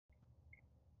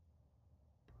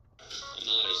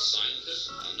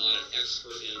scientist. I'm not an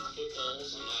expert in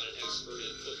footballs. I'm not an expert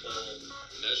in football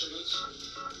measurements.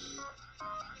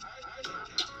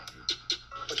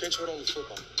 Why can't you hold on to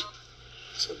football?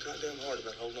 It's so goddamn hard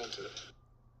about holding on to it.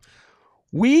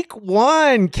 Week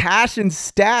 1, cash and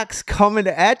stacks coming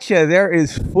at you. There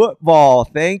is football.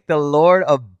 Thank the Lord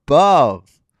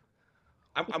above.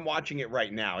 I'm watching it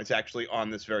right now. It's actually on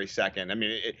this very second. I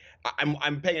mean,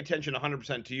 I'm paying attention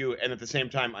 100% to you, and at the same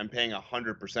time, I'm paying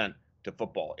 100% to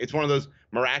football. It's one of those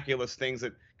miraculous things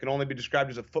that can only be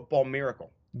described as a football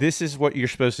miracle. This is what you're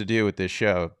supposed to do with this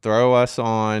show. Throw us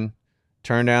on,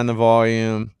 turn down the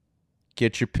volume,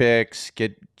 get your picks,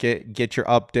 get your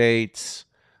updates.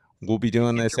 We'll be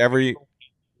doing this every.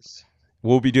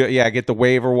 We'll be doing get the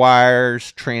waiver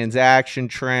wires, transaction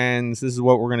trends. This is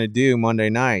what we're gonna do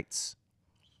Monday nights.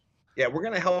 Yeah, we're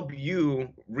gonna help you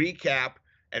recap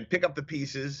and pick up the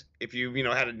pieces if you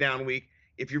had a down week.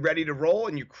 If you're ready to roll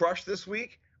and you crush this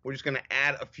week, we're just gonna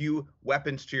add a few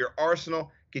weapons to your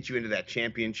arsenal, get you into that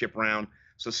championship round.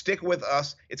 So stick with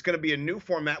us. It's gonna be a new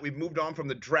format. We've moved on from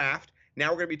the draft.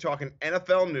 Now we're gonna be talking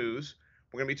NFL news.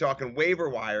 We're going to be talking waiver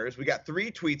wires. We got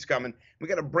 3 tweets coming. We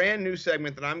got a brand new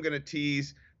segment that I'm going to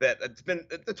tease that it's been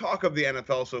the talk of the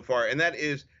NFL so far, and that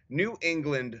is New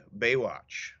England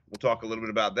Baywatch. We'll talk a little bit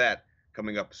about that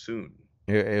coming up soon.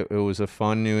 It was a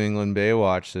fun New England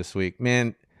Baywatch this week.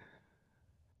 Man,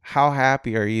 how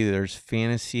happy are you? There's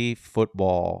fantasy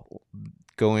football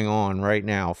going on right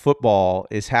now. Football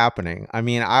is happening. I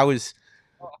mean,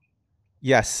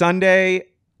 Sunday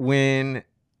when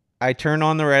I turned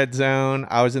on the red zone.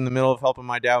 I was in the middle of helping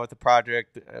my dad with the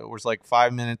project. It was like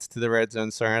 5 minutes to the red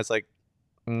zone. So I was like,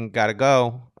 gotta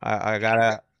go. I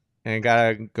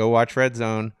gotta go watch red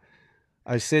zone.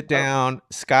 I sit down.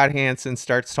 Scott Hansen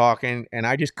starts talking, and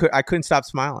I couldn't stop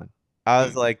smiling. I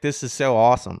was like, this is so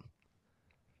awesome.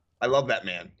 I love that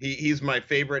man. He's my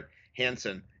favorite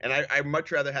Hansen, and I'd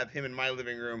much rather have him in my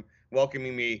living room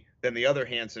welcoming me than the other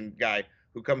Hansen guy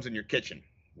who comes in your kitchen.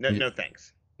 No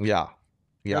thanks. Yeah.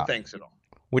 No thanks at all.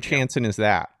 Which Hansen is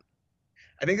that?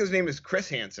 I think his name is Chris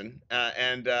Hansen,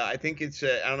 and I think it's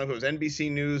I don't know if it was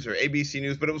NBC News or ABC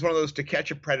News, but it was one of those To Catch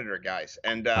a Predator guys,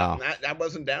 and I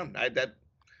wasn't down.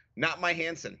 Not my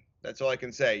Hansen. That's all I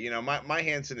can say. My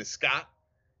Hansen is Scott,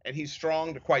 and he's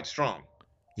strong to quite strong.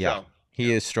 Yeah, so,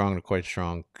 he is strong to quite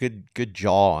strong. Good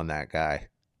jaw on that guy.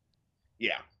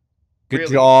 Yeah. Good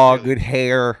jaw, good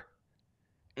hair.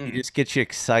 He just gets you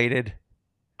excited.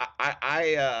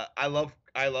 I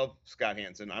love Scott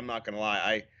Hansen. I'm not gonna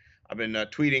lie. I've been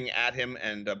tweeting at him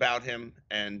and about him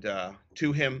and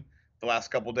to him the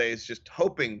last couple days, just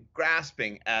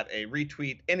grasping at a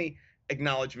retweet, any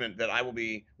acknowledgement that I will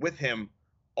be with him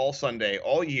all Sunday,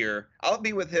 all year. I'll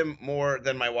be with him more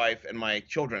than my wife and my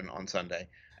children on Sunday,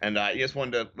 and I just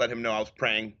wanted to let him know I was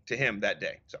praying to him that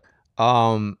day. So,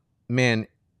 man,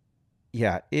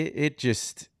 yeah, it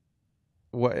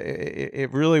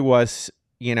really was.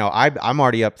 I'm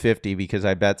already up 50 because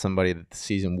I bet somebody that the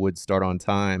season would start on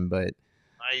time. But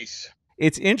nice.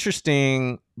 It's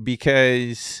interesting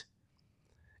because,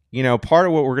 part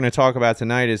of what we're going to talk about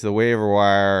tonight is the waiver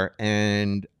wire.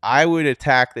 And I would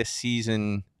attack this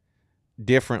season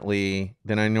differently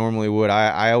than I normally would.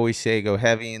 I always say go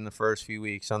heavy in the first few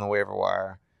weeks on the waiver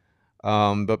wire.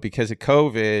 But because of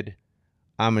COVID,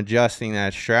 I'm adjusting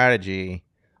that strategy.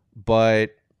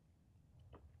 But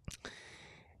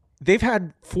they've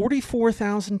had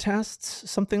 44,000 tests,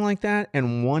 something like that,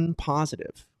 and 1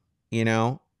 positive,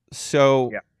 So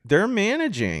yeah. They're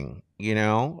managing,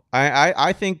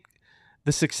 I think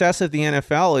the success of the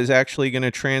NFL is actually going to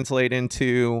translate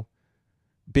into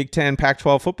Big Ten,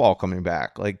 Pac-12 football coming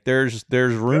back. Like there's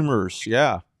rumors.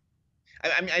 Yeah.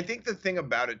 I mean, I think the thing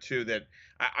about it too, that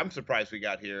I'm surprised we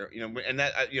got here, and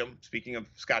that, speaking of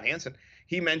Scott Hansen,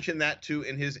 he mentioned that too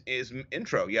in his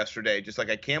intro yesterday. Just like,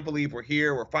 I can't believe we're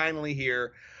here. We're finally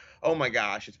here. Oh my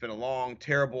gosh, it's been a long,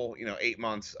 terrible, 8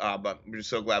 months. But we're just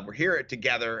so glad we're here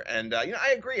together. And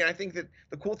I agree. And I think that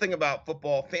the cool thing about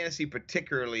football, fantasy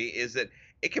particularly, is that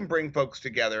it can bring folks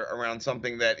together around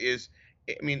something that is,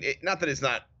 not that it's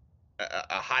not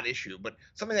a hot issue, but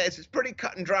something that is pretty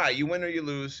cut and dry. You win or you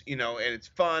lose, and it's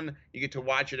fun. You get to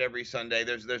watch it every Sunday.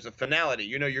 There's a finality.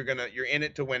 You're in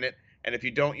it to win it. And if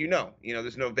you don't,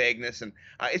 there's no vagueness. And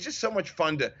it's just so much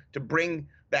fun to bring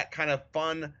that kind of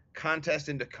fun contest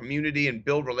into community and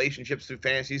build relationships through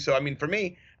fantasy. So, for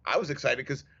me, I was excited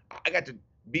because I got to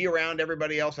be around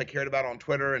everybody else I cared about on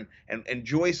Twitter and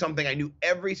enjoy something I knew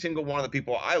every single one of the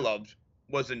people I loved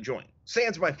was enjoying.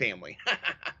 Sans my family.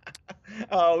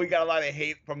 Oh, we got a lot of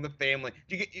hate from the family.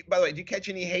 By the way, did you catch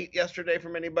any hate yesterday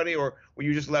from anybody, or were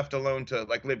you just left alone to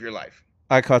live your life?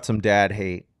 I caught some dad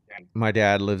hate. my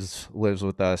dad lives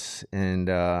with us,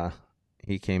 and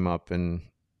he came up and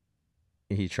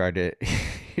he tried to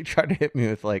he tried to hit me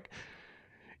with like,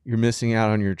 "You're missing out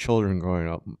on your children growing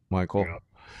up, Michael."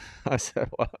 I said,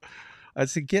 "Well," I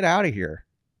said, "Get out of here,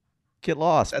 get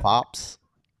lost, That's pops."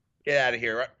 Get out of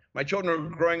here. Right? My children are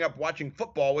growing up watching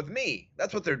football with me.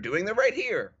 That's what they're doing. They're right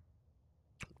here.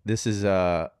 This is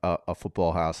a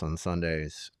football house on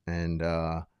Sundays, and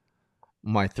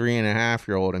my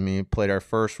 3.5-year-old and me played our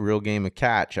first real game of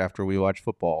catch after we watched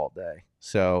football all day.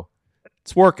 So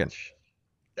it's working.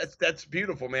 That's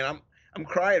beautiful, man. I'm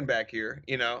crying back here.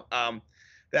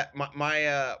 That my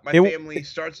It- family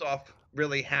starts off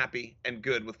really happy and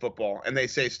good with football, and they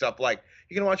say stuff like,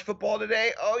 "You gonna watch football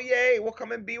today? Oh yay, we'll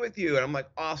come and be with you." And I'm like,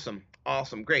 "Awesome,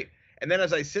 awesome, great." And then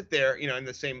as I sit there, in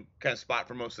the same kind of spot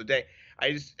for most of the day,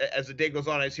 as the day goes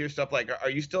on, I just hear stuff like, "Are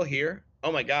you still here?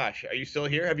 Oh my gosh, are you still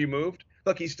here? Have you moved?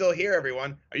 Look, he's still here,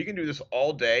 everyone. Are you gonna do this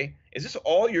all day? Is this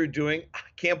all you're doing? I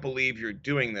can't believe you're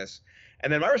doing this."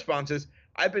 And then my response is,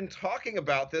 I've been talking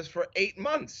about this for 8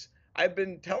 months. I've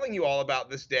been telling you all about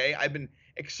this day. I've been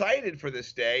excited for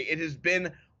this day. It has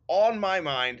been on my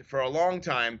mind for a long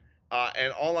time,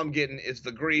 and all I'm getting is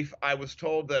the grief. I was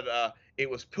told that it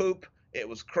was poop, it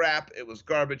was crap, it was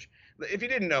garbage. If you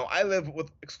didn't know, I live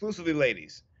with exclusively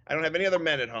ladies. I don't have any other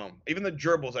men at home. Even the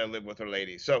gerbils I live with are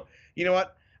ladies. So you know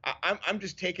what? I'm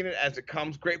just taking it as it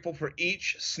comes. Grateful for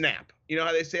each snap. You know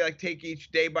how they say, like, take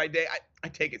each day by day. I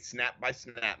take it snap by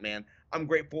snap, man. I'm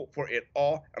grateful for it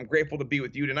all. I'm grateful to be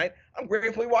with you tonight. I'm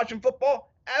grateful to be watching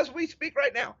football as we speak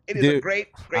right now. It is a Dude, great,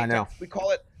 I great know. time. We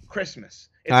call it Christmas.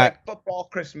 It's I like football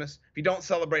Christmas. If you don't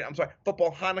celebrate, I'm sorry,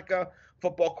 football Hanukkah,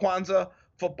 football Kwanzaa,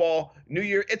 football New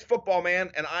Year. It's football,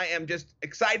 man, and I am just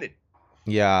excited.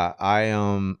 Yeah,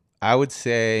 I would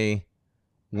say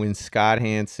when Scott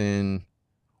Hansen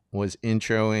was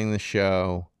introing the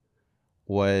show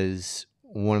was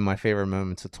one of my favorite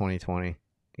moments of 2020.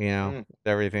 Mm.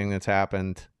 Everything that's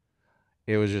happened.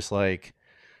 It was just like,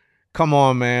 come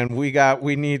on, man, we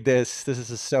need this. This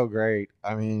is so great.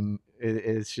 I mean,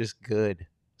 it's just good.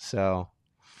 So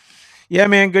yeah,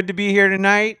 man, good to be here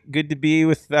tonight. Good to be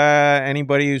with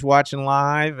anybody who's watching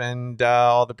live and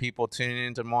all the people tuning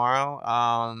in tomorrow.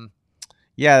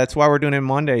 Yeah, that's why we're doing it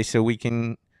Monday, so we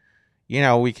can,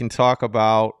 we can talk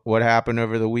about what happened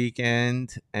over the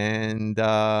weekend and,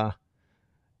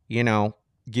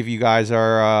 give you guys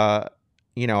our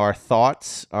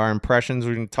thoughts, our impressions.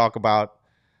 We can talk about.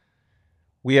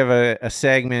 We have a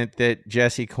segment that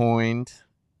Jesse coined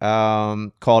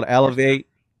called Elevate.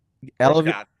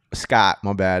 Elevate. Scott. Scott,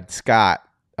 my bad. Scott.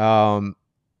 Um,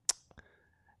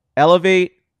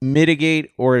 Elevate,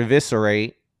 mitigate, or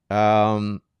eviscerate.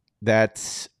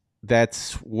 That's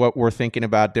what we're thinking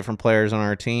about different players on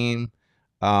our team.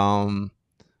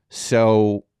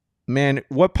 So, man,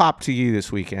 what popped to you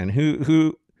this weekend?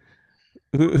 Who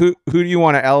do you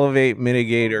want to elevate,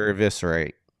 mitigate, or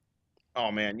eviscerate? Oh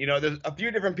man, there's a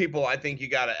few different people I think you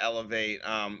got to elevate.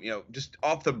 Just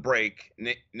off the break,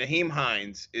 Naheem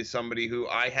Hines is somebody who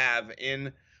I have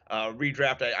in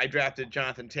redraft. I drafted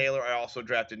Jonathan Taylor. I also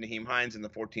drafted Naheem Hines in the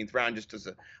 14th round, just as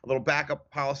a little backup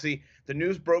policy. The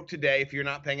news broke today. If you're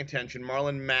not paying attention,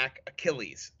 Marlon Mack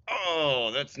Achilles.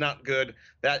 Oh, that's not good.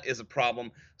 That is a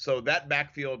problem. So that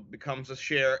backfield becomes a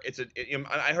share.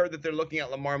 I heard that they're looking at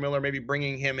Lamar Miller, maybe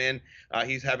bringing him in.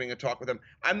 He's having a talk with him.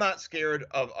 I'm not scared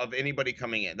of anybody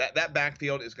coming in. That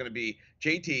backfield is going to be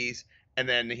JT's and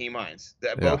then Naheem Hines.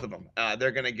 Both of them.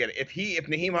 They're going to get it. If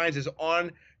Naheem Hines is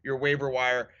on your waiver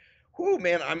wire, whoo,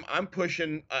 man, I'm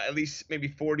pushing at least maybe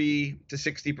 40 to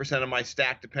 60% of my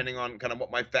stack, depending on kind of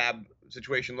what my fab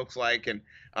situation looks like. And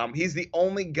he's the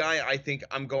only guy I think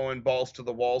I'm going balls to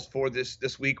the walls for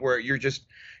this week, where if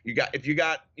you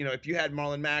had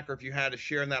Marlon Mack, or if you had a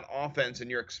share in that offense and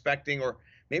you're expecting, or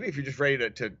maybe if you're just ready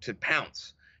to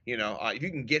pounce, if you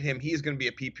can get him, he's going to be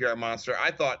a PPR monster.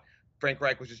 I thought Frank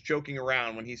Reich was just joking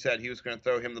around when he said he was going to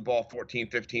throw him the ball 14,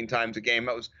 15 times a game.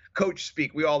 That was coach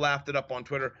speak. We all laughed it up on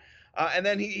Twitter. And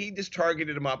then he just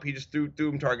targeted him up. He just threw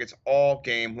him targets all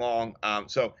game long.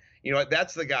 So,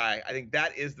 that's the guy. I think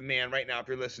that is the man right now. If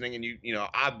you're listening and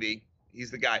Obvi, he's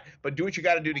the guy. But do what you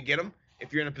got to do to get him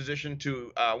if you're in a position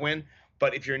to win.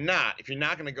 But if you're not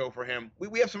going to go for him,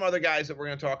 we have some other guys that we're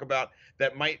going to talk about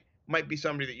that might be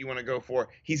somebody that you want to go for.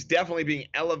 He's definitely being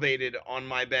elevated on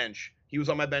my bench. He was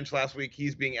on my bench last week.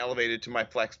 He's being elevated to my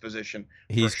flex position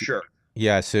for sure.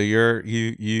 Yeah, so you're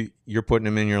putting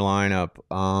him in your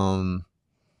lineup.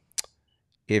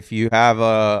 If you have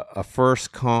a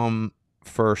first come,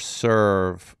 first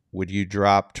serve, would you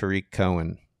drop Tariq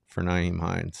Cohen for Naeem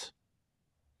Hines?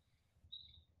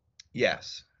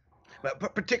 Yes.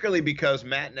 but particularly because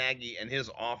Matt Nagy and his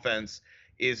offense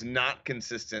is not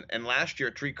consistent. And last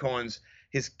year, Tariq Cohen's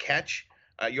his catch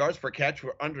yards per catch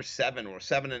were under 7 or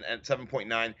 7 and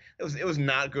 7.9. It was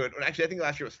not good. Actually, I think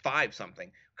last year was 5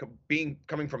 something,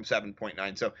 coming from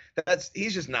 7.9. So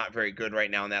he's just not very good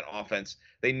right now in that offense.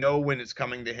 They know when it's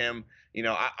coming to him.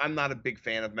 I'm not a big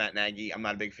fan of Matt Nagy. I'm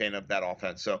not a big fan of that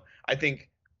offense. So I think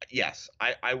yes,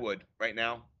 I would right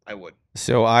now. I would.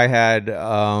 So I had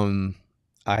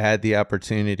the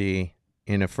opportunity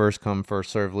in a first come first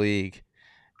serve league,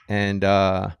 and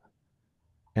I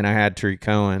had Tariq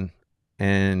Cohen,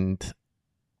 and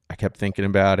I kept thinking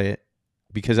about it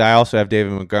because I also have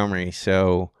David Montgomery,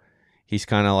 so he's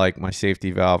kind of like my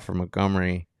safety valve for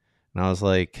Montgomery, and I was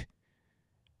like,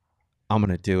 I'm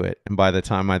gonna do it. And by the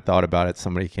time I thought about it,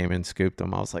 somebody came in and scooped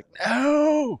him. I was like,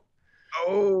 no.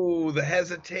 Oh, the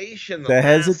hesitation. The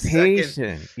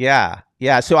hesitation. Second.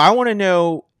 Yeah. So I want to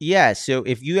know, so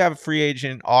if you have a free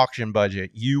agent auction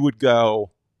budget, you would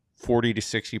go 40 to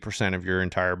 60% of your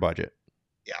entire budget.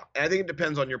 Yeah. And I think it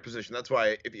depends on your position. That's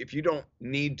why if you don't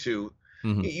need to,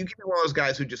 you can be one of those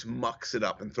guys who just mucks it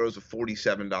up and throws a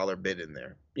 $47 bid in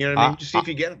there. You know what I mean? Just see if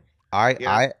you get him.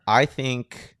 I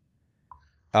think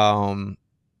for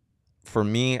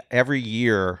me, every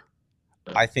year,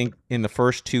 I think in the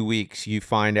first 2 weeks, you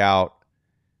find out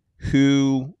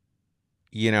who,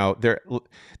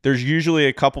 there's usually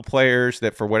a couple players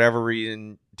that for whatever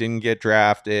reason didn't get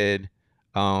drafted.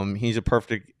 He's a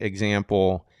perfect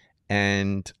example.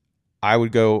 And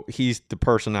he's the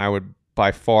person I would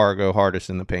by far go hardest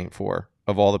in the paint for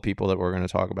of all the people that we're going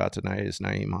to talk about tonight is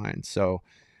Nyheim Hines. So,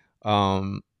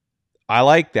 I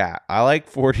like that. I like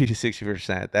 40 to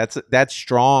 60%. That's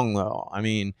strong though. I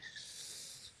mean,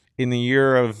 in the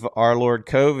year of our Lord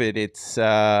COVID,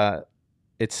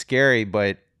 it's scary,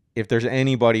 but if there's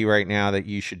anybody right now that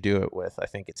you should do it with, I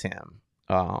think it's him.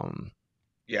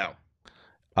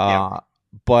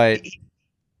 But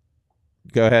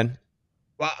go ahead.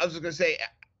 Well, I was just going to say,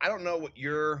 I don't know what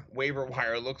your waiver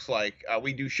wire looks like.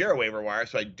 We do share a waiver wire,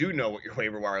 so I do know what your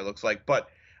waiver wire looks like. But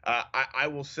I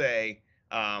will say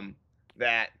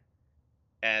that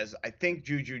as I think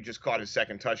Juju just caught his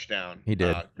second touchdown. He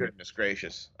did. Goodness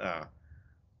gracious.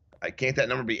 Can't that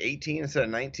number be 18 instead of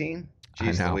 19?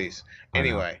 Jeez Louise.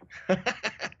 Anyway,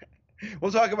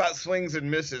 we'll talk about swings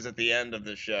and misses at the end of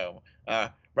the show.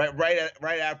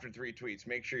 Right after 3 tweets.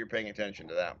 Make sure you're paying attention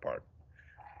to that part.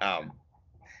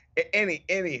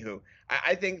 Anywho,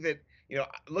 I think that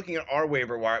looking at our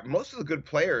waiver wire, most of the good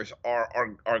players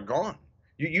are gone.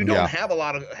 You don't have a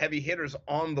lot of heavy hitters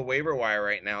on the waiver wire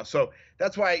right now. So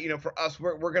that's why, for us,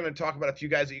 we're going to talk about a few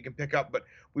guys that you can pick up, but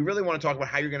we really want to talk about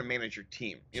how you're going to manage your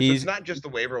team. So it's not just the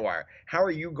waiver wire. How are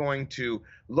you going to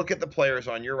look at the players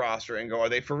on your roster and go, are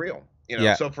they for real?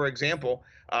 So for example,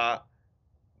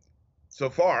 so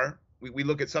far we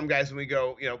look at some guys and we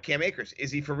go, Cam Akers,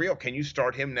 is he for real? Can you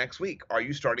start him next week? Are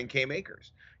you starting Cam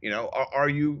Akers? Are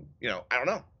you, I don't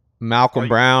know. Malcolm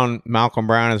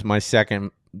Brown is my second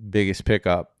biggest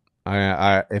pickup.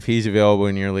 I if he's available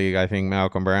in your league, I think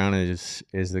Malcolm Brown is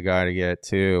the guy to get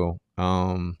too.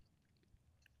 I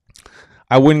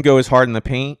wouldn't go as hard in the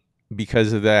paint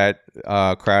because of that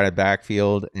crowded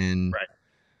backfield, and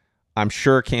I'm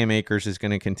sure Cam Akers is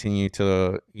going to continue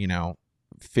to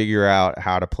figure out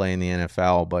how to play in the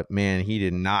NFL. But man, he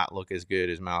did not look as good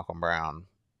as Malcolm Brown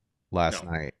last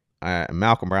night.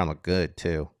 Malcolm Brown looked good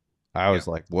too. I was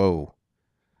like, whoa.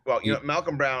 Well,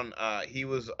 Malcolm Brown, he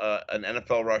was an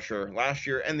NFL rusher last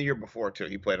year and the year before too.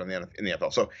 He played in the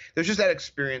NFL, so there's just that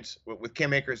experience with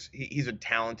Cam Akers. He's a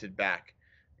talented back,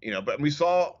 But we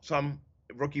saw some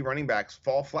rookie running backs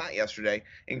fall flat yesterday,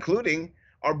 including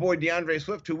our boy DeAndre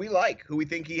Swift, who we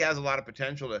think he has a lot of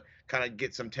potential to kind of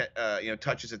get some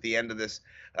touches at the end of this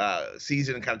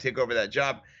season and kind of take over that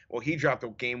job. Well, he dropped a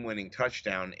game-winning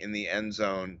touchdown in the end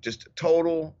zone, just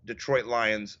total Detroit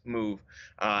Lions move,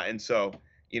 and so.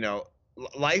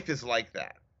 Life is like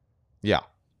that. Yeah.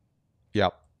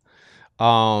 Yep.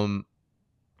 DeAndre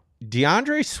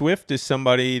Swift is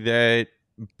somebody that,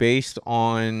 based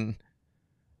on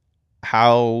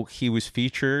how he was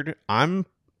featured, I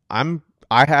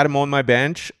had him on my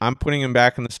bench. I'm putting him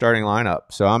back in the starting lineup,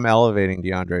 so I'm elevating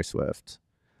DeAndre Swift.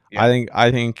 Yeah.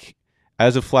 I think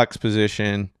as a flex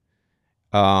position,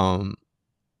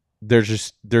 there's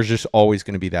just always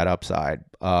going to be that upside.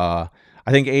 I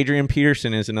think Adrian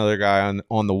Peterson is another guy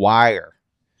on the wire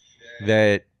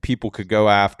that people could go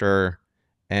after,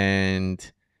 and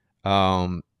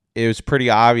it was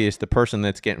pretty obvious the person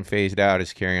that's getting phased out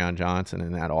is Kerryon Johnson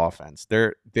in that offense.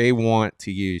 They want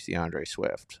to use DeAndre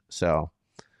Swift. So,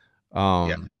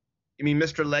 You mean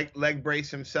Mr. Leg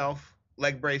brace himself,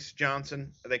 Leg Brace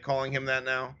Johnson. Are they calling him that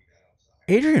now?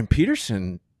 Adrian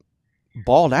Peterson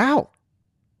balled out.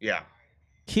 Yeah.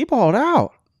 He balled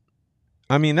out.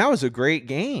 I mean, that was a great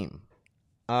game.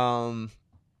 I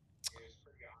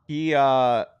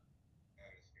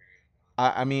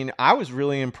mean, I was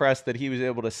really impressed that he was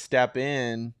able to step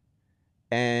in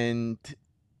and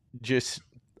just,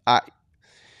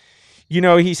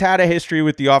 he's had a history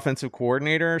with the offensive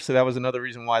coordinator, so that was another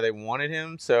reason why they wanted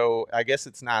him. So I guess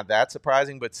it's not that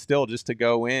surprising, but still, just to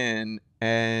go in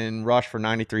and rush for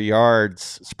 93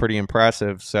 yards is pretty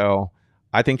impressive. So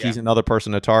I think he's another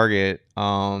person to target.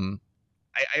 I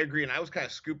agree, and I was kind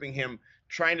of scooping him,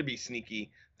 trying to be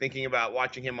sneaky, thinking about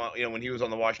watching him, when he was on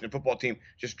the Washington football team,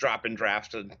 just dropping drafts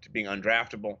to being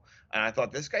undraftable. And I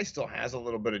thought this guy still has a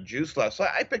little bit of juice left, so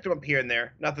I picked him up here and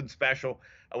there. Nothing special.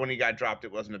 When he got dropped,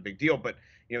 it wasn't a big deal, but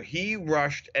he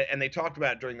rushed, and they talked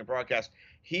about it during the broadcast.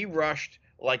 He rushed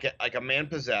like a man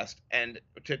possessed, and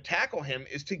to tackle him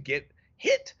is to get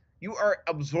hit. You are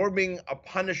absorbing a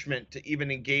punishment to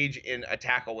even engage in a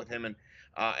tackle with him, and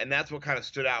that's what kind of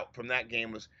stood out from that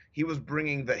game was he was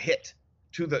bringing the hit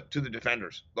to the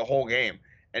defenders the whole game,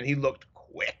 and he looked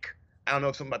quick. I don't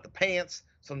know, something about the pants,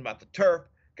 something about the turf,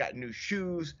 got new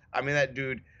shoes. I mean, that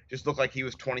dude just looked like he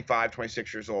was 25,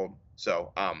 26 years old.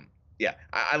 So, yeah,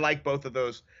 I like both of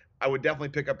those. I would definitely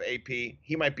pick up AP.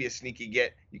 He might be a sneaky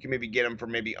get. You can maybe get him for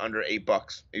maybe under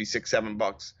 $8, maybe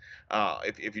 $6, $7.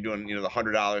 If you're doing, the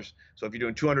 $100. So if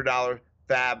you're doing $200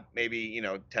 fab, maybe,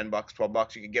 $10,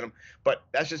 $12, you can get them. But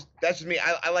that's just me.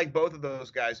 I like both of those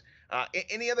guys.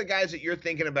 Any other guys that you're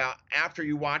thinking about after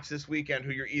you watch this weekend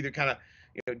who you're either kind of,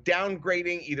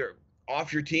 downgrading, either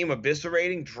off your team,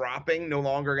 eviscerating, dropping, no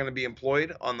longer going to be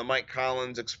employed on the Mike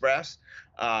Collins Express?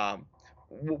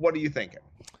 What are you thinking?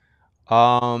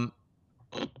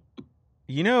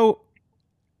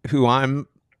 Who I'm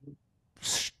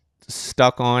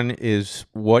stuck on is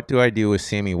what do I do with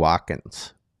Sammy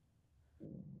Watkins?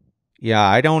 Yeah,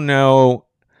 I don't know.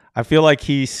 I feel like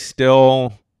he's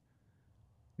still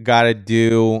got to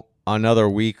do another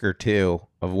week or two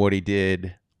of what he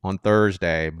did on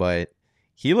Thursday, but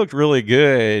he looked really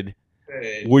good.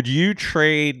 Would you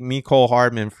trade Mecole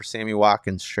Hardman for Sammy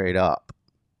Watkins straight up?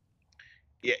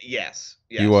 Yeah, yes.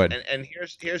 You would. And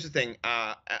here's the thing.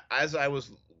 As I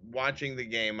was watching the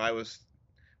game, and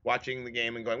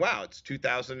going, wow, it's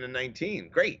 2019.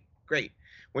 Great.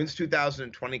 When's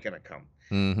 2020 going to come?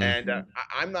 Mm-hmm. And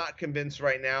I'm not convinced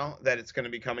right now that it's going to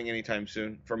be coming anytime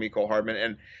soon for Mecole Hardman.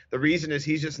 And the reason is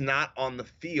he's just not on the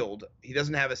field. He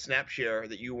doesn't have a snap share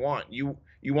that you want. You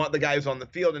want the guy who's on the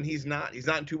field, and he's not. He's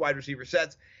not in 2 wide receiver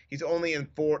sets. He's only in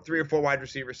 3 or 4 wide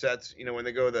receiver sets. When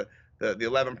they go the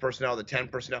 11 personnel, the 10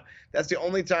 personnel. That's the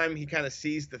only time he kind of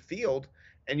sees the field.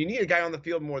 And you need a guy on the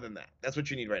field more than that. That's what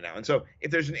you need right now. And so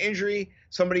if there's an injury,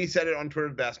 somebody said it on Twitter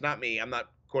best, not me. I'm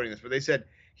not quoting this, but they said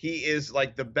he is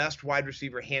like the best wide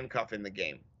receiver handcuff in the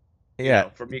game. Yeah.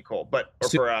 For Mecole,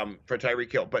 for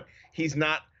Tyreek Hill. But he's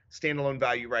not standalone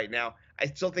value right now. I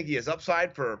still think he has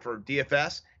upside for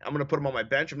DFS. I'm going to put him on my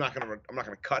bench. I'm not going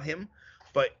to cut him.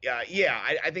 But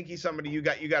I think he's somebody you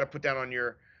got to put down on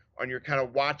your kind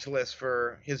of watch list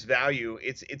for his value.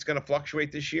 It's going to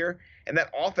fluctuate this year, and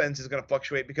that offense is going to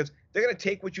fluctuate because they're going to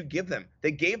take what you give them.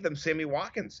 They gave them Sammy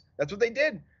Watkins. That's what they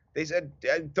did. They said,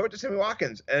 throw it to Sammy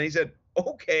Watkins. And he said,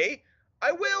 okay,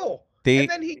 I will. And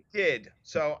then he did.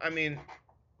 So, I mean,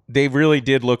 they really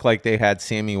did look like they had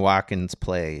Sammy Watkins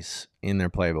plays in their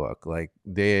playbook. Like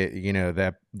they,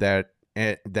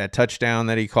 that touchdown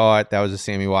that he caught, that was a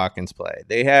Sammy Watkins play.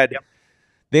 They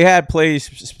had plays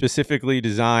specifically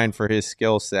designed for his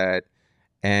skill set,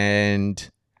 and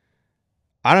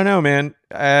I don't know, man.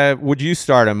 Would you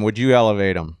start him? Would you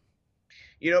elevate him?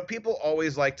 People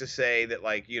always like to say that,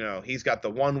 like, he's got the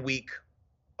 1 week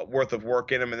worth of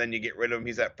work in him, and then you get rid of him.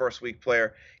 He's that first week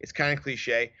player. It's kind of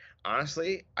cliche.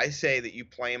 Honestly, I say that you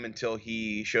play him until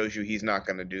he shows you he's not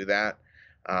going to do that.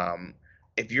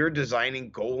 If you're designing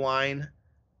goal line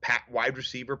wide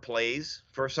receiver plays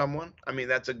for someone, I mean,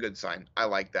 that's a good sign. I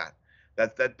like that.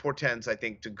 That portends, I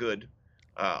think, to good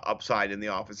upside in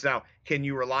the offense. Now, can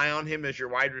you rely on him as your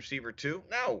wide receiver too?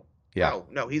 No. Yeah.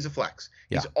 No, he's a flex.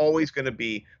 He's always going to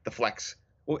be the flex.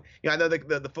 Well, I know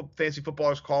the fancy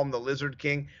footballers call him the Lizard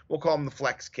King. We'll call him the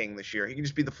Flex King this year. He can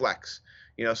just be the flex.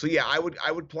 So yeah, I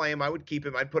would play him. I would keep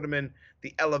him. I'd put him in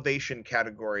the elevation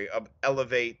category of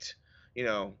elevate.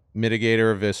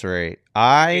 Mitigator, eviscerate.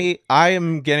 I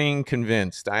am getting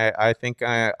convinced. I think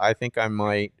I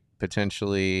might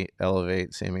potentially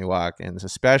elevate Sammy Watkins,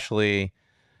 especially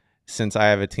since I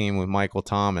have a team with Michael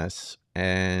Thomas,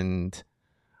 and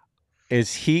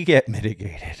is he get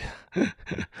mitigated?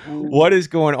 What is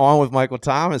going on with Michael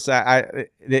Thomas?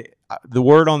 The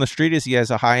word on the street is he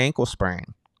has a high ankle sprain.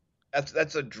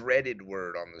 That's a dreaded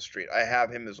word on the street. I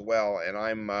have him as well, and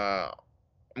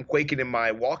I'm quaking in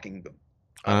my walking boot.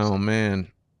 Honestly. Oh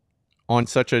man, on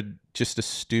such just a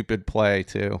stupid play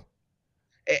too.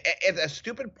 It's a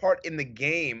stupid part in the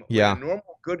game. Yeah. When a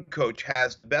normal good coach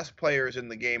has the best players in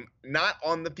the game not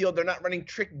on the field. They're not running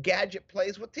trick gadget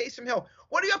plays with Taysom Hill.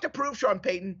 What do you have to prove, Sean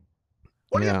Payton?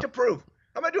 What do you have to prove?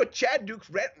 I'm going to do a Chad Dukes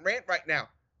rant right now.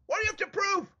 What do you have to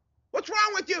prove? What's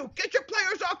wrong with you? Get your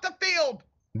players off the field.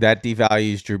 That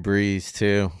devalues Drew Brees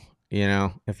too. You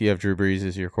know, if you have Drew Brees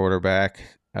as your quarterback,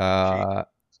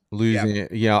 losing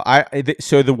it. You know,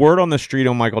 so the word on the street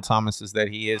on Michael Thomas is that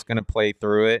he is going to play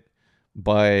through it,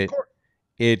 but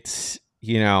it's,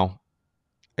 you know,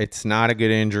 it's not a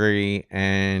good injury,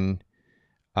 and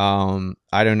I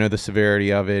don't know the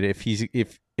severity of it. If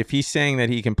he's saying that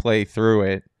he can play through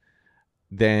it,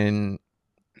 then,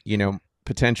 you know,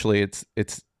 potentially it's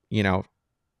you know,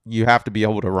 you have to be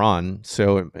able to run,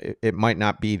 so it might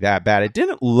not be that bad. It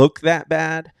didn't look that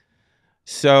bad,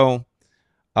 so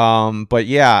but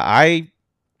yeah, I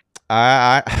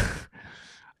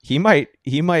he might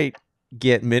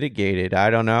get mitigated. I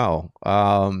don't know.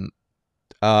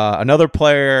 Another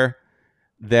player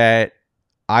that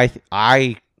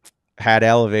I had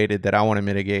elevated that I want to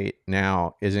mitigate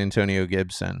now is Antonio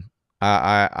Gibson.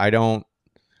 I don't,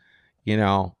 you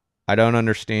know, I don't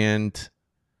understand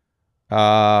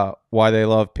why they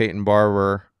love Peyton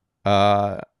Barber,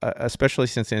 especially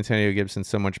since Antonio Gibson's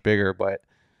so much bigger, but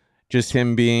just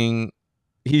him being,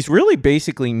 he's really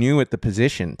basically new at the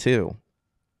position too,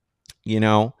 you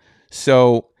know,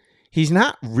 so he's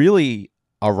not really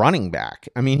a running back.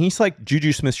 I mean, he's like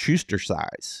Juju Smith-Schuster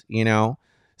size, you know,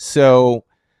 so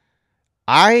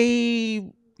I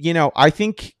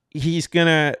think he's going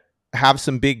to have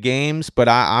some big games, but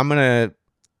I'm going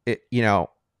to, you know,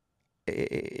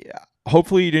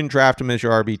 hopefully you didn't draft him as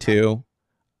your RB2.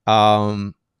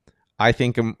 I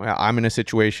think I'm in a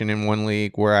situation in one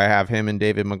league where I have him and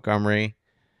David Montgomery.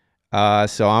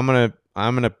 So I'm gonna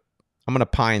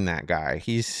pine that guy.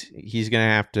 He's gonna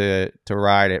have to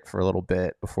ride it for a little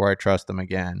bit before I trust him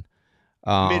again.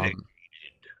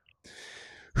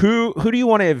 Who do you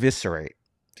want to eviscerate?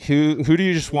 Who do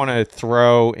you just want to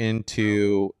throw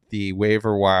into the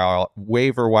waiver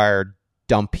wire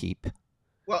dump heap?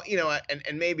 Well, you know,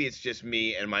 and maybe it's just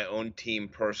me and my own team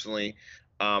personally,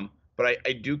 but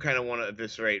I do kind of want to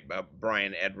eviscerate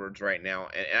Bryan Edwards right now,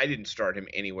 and I didn't start him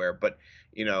anywhere. But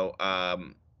you know,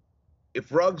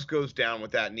 if Ruggs goes down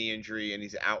with that knee injury and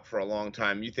he's out for a long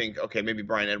time, you think, okay, maybe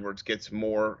Bryan Edwards gets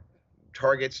more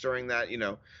targets during that, you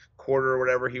know, quarter or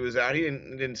whatever he was out. He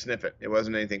didn't sniff it. It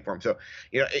wasn't anything for him. So,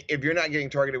 you know, if you're not getting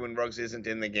targeted when Ruggs isn't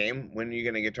in the game, when are you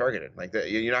going to get targeted? Like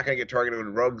you're not going to get targeted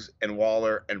when Ruggs and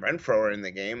Waller and Renfro are in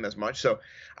the game as much. So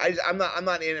I'm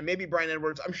not in it. Maybe Bryan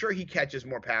Edwards, I'm sure he catches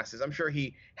more passes. I'm sure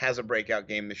he has a breakout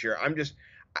game this year. I'm just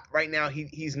right now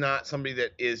he's not somebody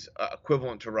that is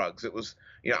equivalent to Ruggs. It was,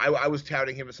 you know, I was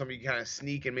touting him as somebody you kind of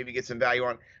sneak and maybe get some value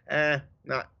on. I'm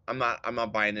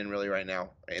not buying in really right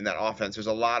now in that offense. There's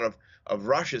a lot of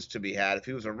rushes to be had. If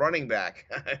he was a running back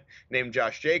named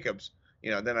Josh Jacobs,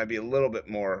 you know, then I'd be a little bit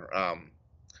more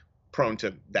prone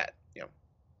to that, you know,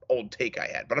 old take I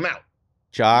had. But I'm out.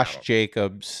 Josh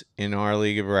Jacobs in our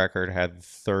league of record had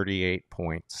 38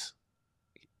 points,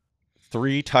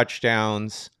 3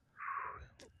 touchdowns,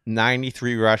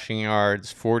 93 rushing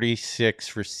yards,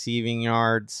 46 receiving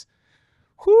yards.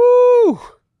 Whoo!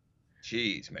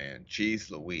 Jeez, man. Jeez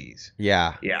Louise.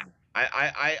 Yeah. Yeah.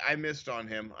 I missed on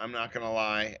him. I'm not gonna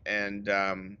lie, and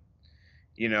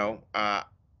you know, I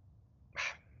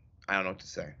don't know what to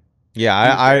say.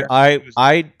 Yeah,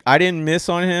 I didn't miss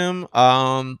on him.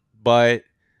 But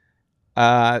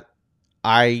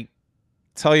I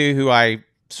tell you who I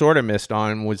sort of missed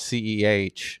on was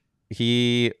CEH.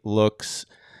 He looks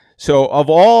so of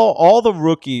all the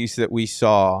rookies that we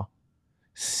saw,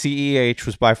 CEH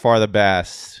was by far the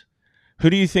best. Who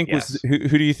do you think was who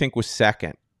do you think was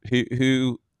second?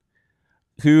 Who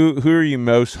are you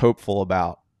most hopeful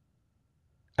about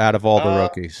out of all the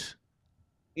rookies?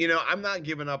 You know, I'm not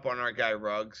giving up on our guy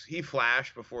Ruggs. He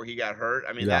flashed before he got hurt.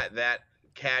 I mean, that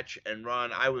catch and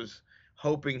run, I was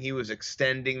hoping he was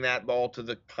extending that ball to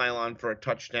the pylon for a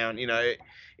touchdown. You know,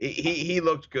 he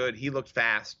looked good. He looked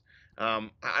fast. I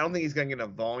don't think he's going to get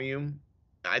enough volume.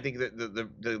 I think that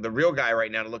the real guy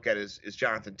right now to look at is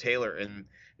Jonathan Taylor, and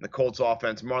the Colts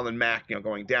offense. Marlon Mack,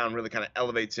 going down really kind of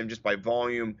elevates him just by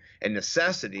volume and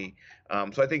necessity.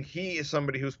 So I think he is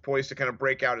somebody who's poised to kind of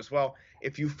break out as well.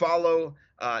 If you follow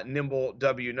Nimble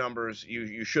W numbers,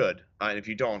 you should. And if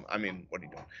you don't, I mean, what are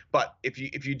you doing? But if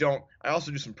you don't, I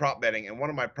also do some prop betting, and one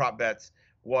of my prop bets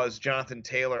was Jonathan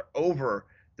Taylor over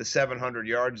the 700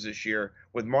 yards this year.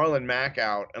 With Marlon Mack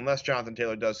out, unless Jonathan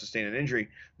Taylor does sustain an injury,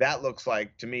 that looks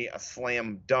like to me a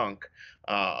slam dunk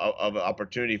of an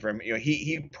opportunity for him.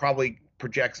 He probably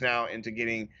projects now into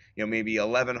getting maybe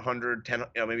 1,100, 10,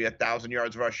 maybe 1,000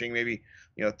 yards rushing, maybe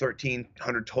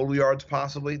 1,300 total yards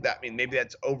possibly. Maybe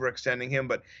that's overextending him,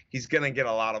 but he's going to get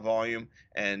a lot of volume,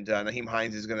 and Nyheim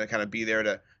Hines is going to kind of be there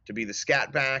to be the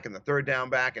scat back and the third down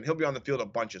back, and he'll be on the field a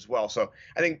bunch as well. So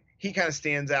I think he kind of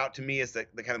stands out to me as the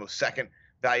kind of most second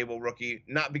valuable rookie,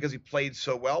 not because he played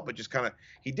so well, but just kind of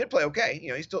he did play okay.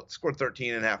 He still scored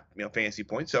 13.5 fantasy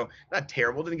points, so not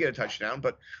terrible. Didn't get a touchdown,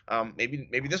 but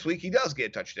maybe this week he does get a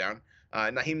touchdown.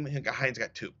 Nyheim Hines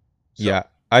got 2. So. Yeah,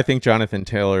 I think Jonathan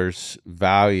Taylor's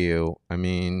value, I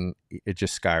mean, it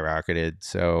just skyrocketed.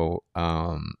 So,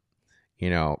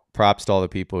 props to all the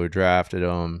people who drafted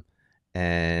him.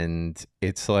 And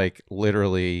it's like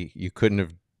literally you couldn't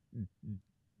have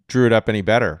drew it up any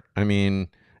better. I mean,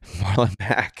 Marlon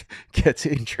Mack gets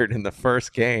injured in the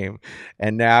first game,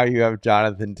 and now you have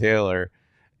Jonathan Taylor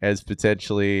as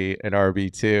potentially an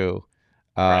RB2,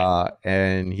 Right.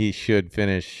 and he should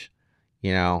finish,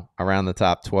 around the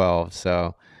top 12.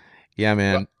 So, yeah,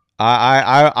 man,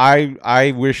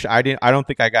 I wish I didn't. I don't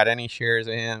think I got any shares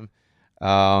of him.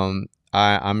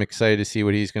 I'm excited to see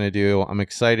what he's going to do. I'm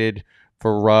excited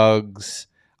for Ruggs.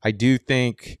 I do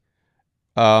think,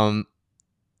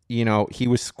 he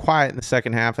was quiet in the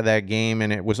second half of that game,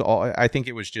 and it was all. I think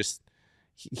it was just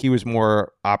he was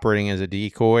more operating as a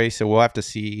decoy. So we'll have to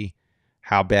see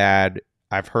how bad.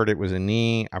 I've heard it was a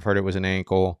knee. I've heard it was an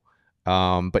ankle.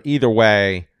 But either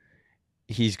way,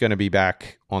 he's going to be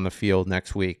back on the field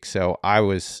next week. So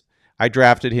I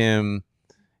drafted him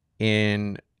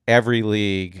in every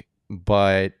league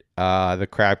but the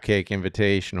Crab Cake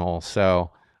Invitational.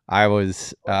 So I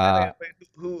was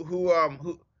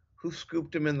who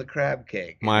scooped him in the crab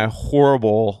cake? My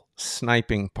horrible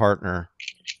sniping partner.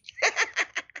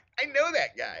 I know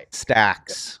that guy.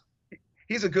 Stacks.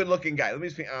 He's a good-looking guy. Let me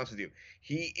just be honest with you.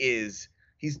 He's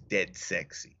dead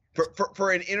sexy.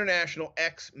 For an international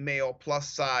ex-male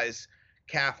plus-size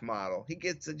calf model, he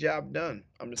gets the job done.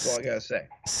 I'm just all I gotta say.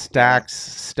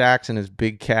 Stacks and his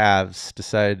big calves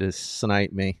decided to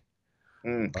snipe me.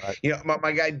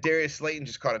 My guy Darius Slayton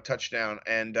just caught a touchdown,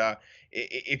 and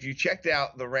if you checked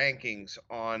out the rankings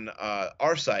on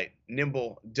our site,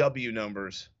 Nimble W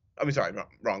numbers. I mean, sorry,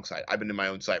 wrong site. I've been in my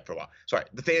own site for a while. Sorry,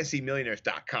 the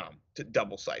fantasymillionaires.com to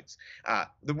double sites.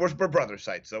 We're brother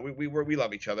sites, so we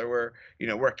love each other.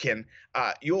 We're kin.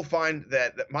 You'll find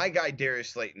that my guy Darius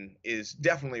Slayton is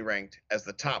definitely ranked as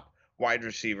the top wide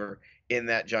receiver in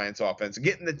that Giants offense.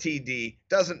 Getting the TD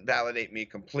doesn't validate me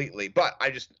completely, but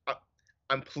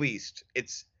I'm pleased.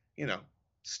 It's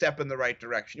step in the right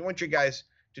direction. You want your guys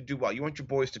to do well. You want your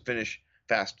boys to finish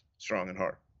fast, strong, and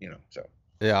hard. So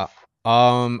yeah.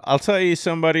 I'll tell you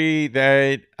somebody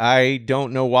that I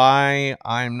don't know why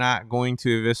I'm not going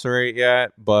to eviscerate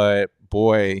yet, but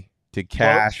boy, to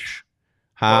cash,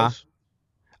 Close.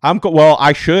 Well,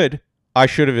 I should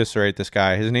eviscerate this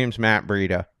guy. His name's Matt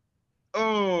Breida.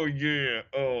 Oh yeah.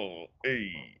 Oh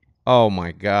hey. Oh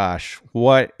my gosh,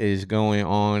 what is going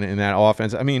on in that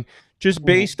offense? I mean, just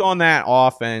based on that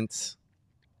offense,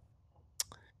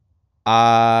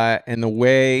 and the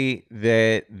way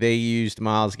that they used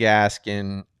Myles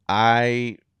Gaskin,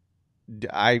 I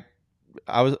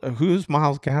was who's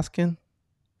Myles Gaskin?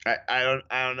 I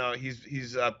don't know.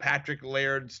 He's Patrick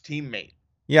Laird's teammate.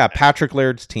 Yeah, Patrick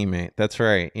Laird's teammate. That's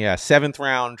right. Yeah, 7th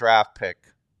round draft pick,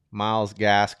 Myles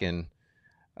Gaskin,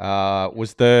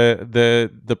 was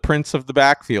the prince of the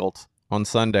backfield on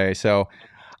Sunday. So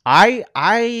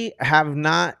I have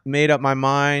not made up my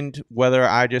mind whether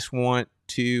I just want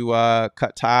to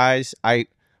cut ties.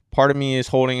 Part of me is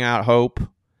holding out hope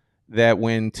that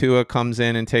when Tua comes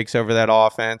in and takes over that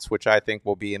offense, which I think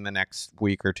will be in the next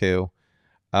week or two,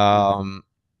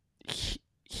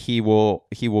 he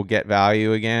will get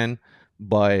value again.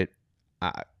 But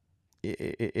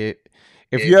if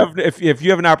you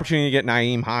have an opportunity to get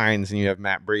Nyheim Hines and you have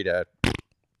Matt Breida,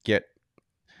 get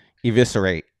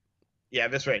Eviscerate. Yeah,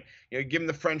 that's right. Give him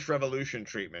the French Revolution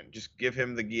treatment. Just give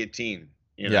him the guillotine.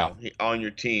 On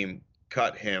your team,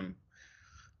 cut him.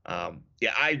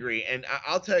 Yeah, I agree. And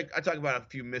I talk about a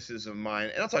few misses of mine,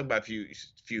 and I'll talk about a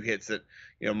few hits that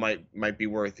might be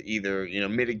worth either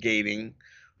mitigating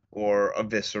or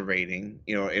eviscerating.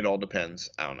 It all depends.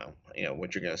 I don't know,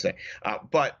 what you're gonna say.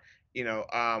 But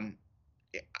I'm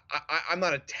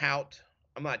not a tout.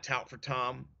 I'm not a tout for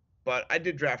Tom, but I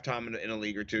did draft Tom in a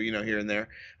league or two, here and there.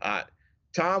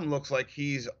 Tom looks like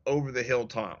he's over the hill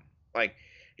Tom. Like,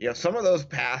 some of those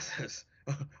passes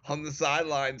on the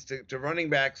sidelines to running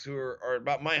backs who are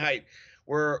about my height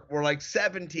were like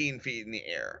 17 feet in the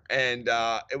air, and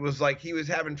it was like he was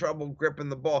having trouble gripping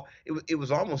the ball. It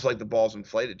was almost like the ball's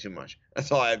inflated too much.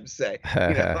 That's all I have to say.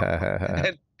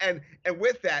 And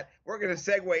with that, we're going to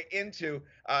segue into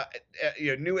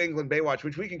New England Baywatch,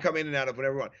 which we can come in and out of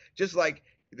whenever we want. Just like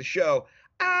the show,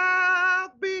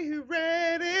 I'll be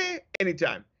ready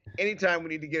anytime we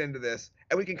need to get into this,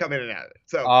 and we can come in and out of it.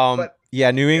 So,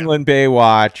 New England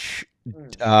Baywatch.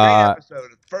 Great episode.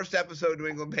 First episode New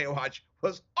England Baywatch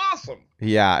was awesome.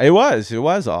 Yeah, it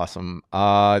was awesome.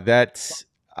 That's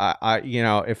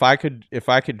if I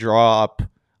could draw up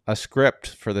a script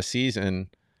for the season,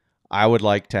 I would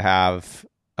like to have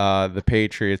the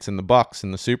Patriots and the Bucks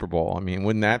in the Super Bowl. I mean,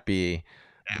 wouldn't that be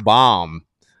bomb?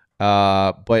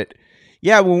 But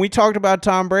yeah, when we talked about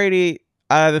Tom Brady,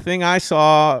 the thing I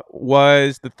saw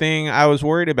was the thing I was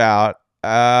worried about.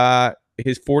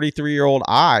 His 43-year-old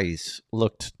eyes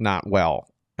looked not well.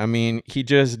 I mean, he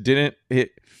just didn't. He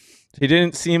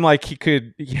didn't seem like he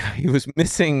could. He was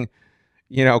missing,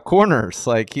 corners.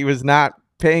 Like he was not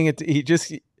paying it. He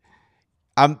just.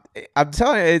 I'm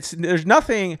telling you, there's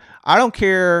nothing. I don't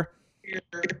care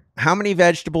how many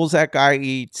vegetables that guy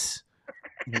eats,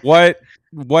 what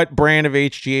brand of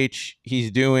HGH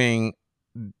he's doing.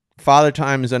 Father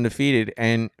Time is undefeated,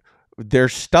 and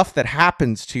there's stuff that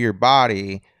happens to your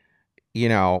body,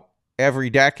 every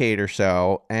decade or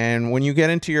so. And when you get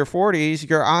into your 40s,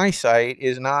 your eyesight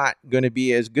is not going to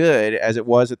be as good as it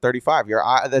was at 35. Your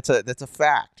eye, that's a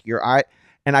fact. Your eye,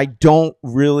 and I don't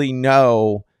really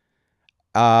know.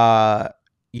 As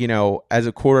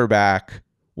a quarterback,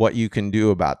 what you can do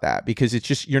about that, because it's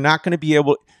just, you're not going to be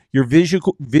able, your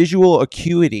visual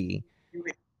acuity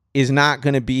is not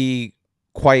going to be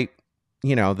quite,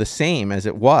 the same as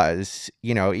it was,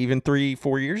 even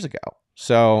 3-4 years ago.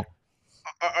 So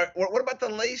what about the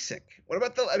LASIK? What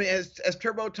about has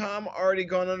Turbo Tom already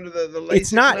gone under the LASIK?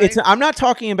 It's not, I'm not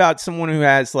talking about someone who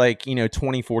has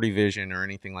 20/40 vision or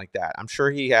anything like that. I'm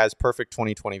sure he has perfect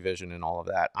 20/20 vision and all of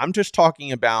that. I'm just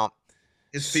talking about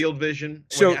his field vision.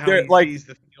 So how he sees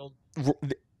the field.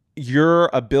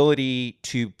 Your ability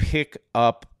to pick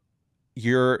up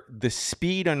the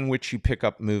speed on which you pick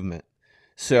up movement.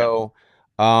 So,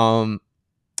 there's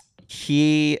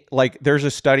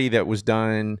a study that was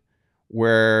done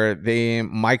where they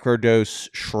microdose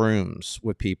shrooms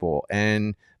with people,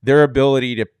 and their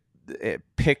ability to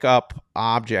pick up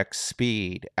object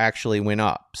speed actually went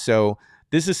up. So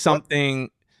this is something,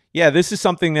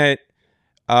 that,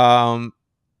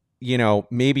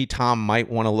 maybe Tom might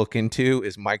want to look into,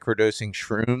 is microdosing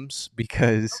shrooms,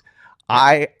 because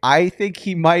I think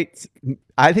he might,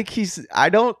 I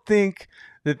don't think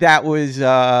that was,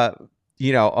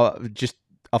 just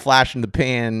a flash in the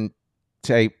pan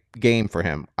type game for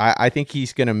him. I think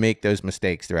he's going to make those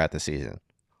mistakes throughout the season.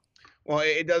 Well,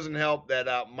 it doesn't help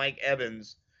that Mike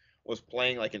Evans was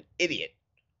playing like an idiot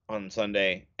on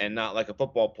Sunday and not like a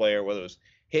football player, whether it was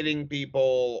hitting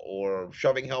people or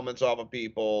shoving helmets off of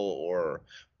people or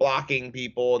blocking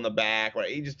people in the back. Right?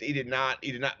 He did not.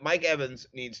 Mike Evans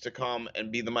needs to come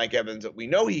and be the Mike Evans that we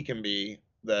know he can be,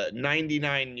 the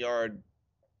 99-yard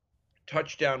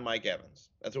touchdown Mike Evans.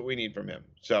 That's what we need from him.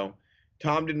 So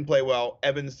Tom didn't play well.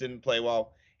 Evans didn't play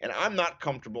well. And I'm not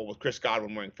comfortable with Chris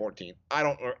Godwin wearing 14. I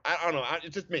don't know.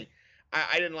 It's just me.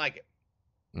 I didn't like it.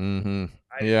 Mm-hmm.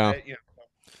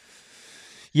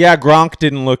 Yeah, Gronk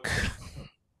didn't look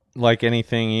like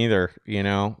anything either,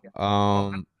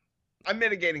 I'm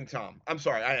mitigating Tom. I'm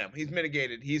sorry, I am. He's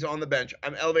mitigated. He's on the bench.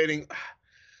 I'm elevating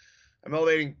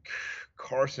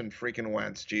Carson freaking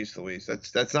Wentz. Jeez Louise.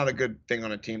 That's not a good thing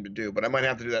on a team to do, but I might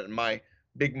have to do that in my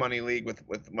big money league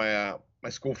with my my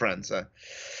school friends.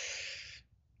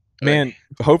 Man,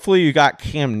 hopefully you got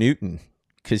Cam Newton,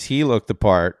 because he looked the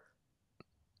part.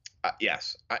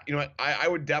 Yes. I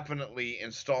would definitely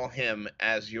install him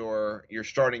as your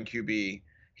starting QB.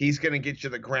 He's going to get you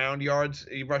the ground yards.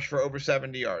 He rushed for over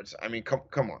 70 yards. I mean,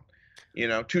 come on.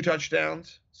 2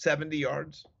 touchdowns, 70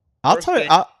 yards. I'll tell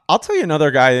you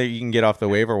another guy that you can get off the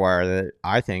waiver wire that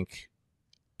I think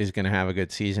is going to have a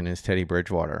good season is Teddy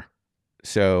Bridgewater.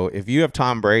 So if you have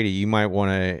Tom Brady, you might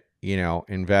want to,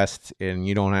 invest in,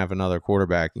 you don't have another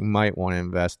quarterback, you might want to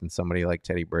invest in somebody like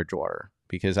Teddy Bridgewater,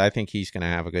 because I think he's going to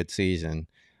have a good season.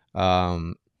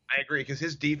 I agree, because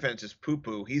his defense is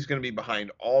poo-poo. He's going to be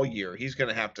behind all year. He's going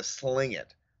to have to sling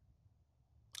it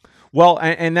Well,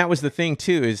 and that was the thing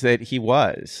too, is that he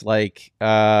was like,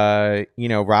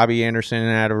 Robbie Anderson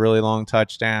had a really long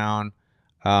touchdown.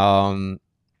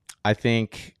 I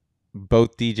think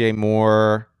both DJ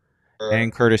Moore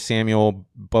and Curtis Samuel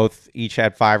both each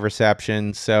had 5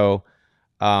 receptions. So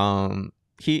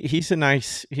he's a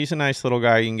nice little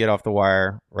guy you can get off the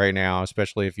wire right now,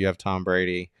 especially if you have Tom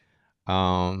Brady.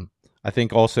 I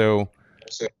think also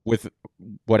with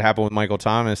what happened with Michael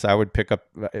Thomas, I would pick up.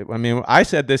 I mean, I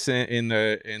said this in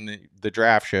the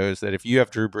draft shows that if you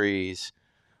have Drew Brees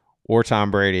or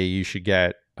Tom Brady, you should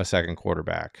get a second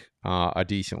quarterback, a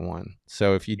decent one.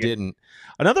 So if you didn't,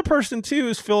 another person too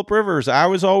is Phillip Rivers. I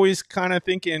was always kind of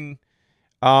thinking,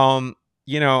 I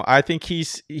think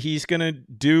he's gonna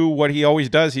do what he always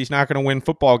does. He's not gonna win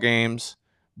football games,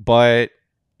 but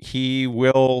he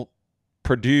will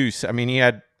produce. I mean, he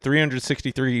had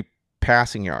 363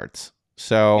 passing yards.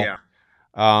 So,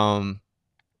 I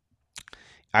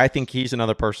think he's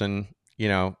another person,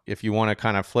 if you want to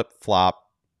kind of flip flop,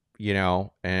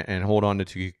 and hold on to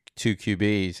two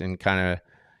QBs and kind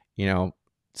of,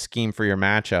 scheme for your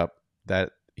matchup,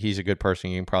 that he's a good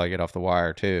person you can probably get off the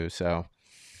wire too. So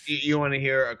you want to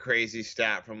hear a crazy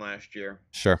stat from last year?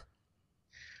 Sure.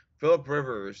 Phillip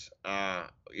Rivers,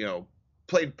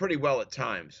 played pretty well at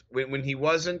times. When he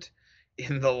wasn't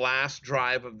in the last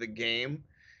drive of the game,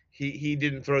 he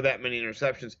didn't throw that many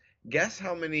interceptions. Guess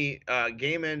how many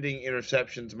game-ending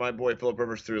interceptions my boy Phillip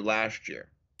Rivers threw last year?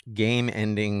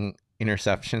 Game-ending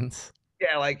interceptions?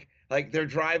 Yeah, like they're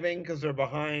driving because they're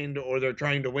behind or they're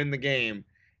trying to win the game,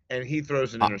 and he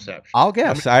throws an interception. I'll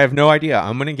guess. I have no idea.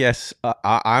 I'm gonna guess.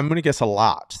 I'm gonna guess a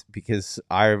lot because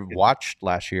I watched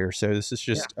last year. So this is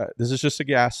just a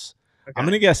guess. Okay. I'm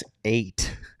gonna guess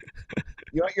 8.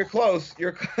 You're close.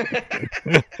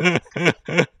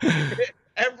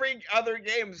 Every other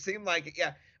game seemed like it.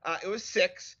 Yeah, it was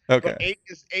 6. Okay, but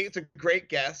 8's a great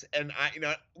guess, and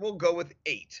we'll go with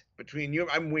 8 between you.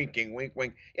 I'm winking, wink,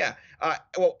 wink. Yeah.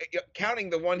 Counting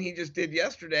the one he just did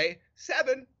yesterday,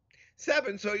 7.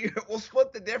 So we'll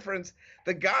split the difference.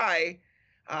 The guy,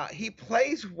 he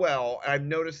plays well. I've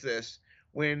noticed this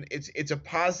when it's a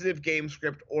positive game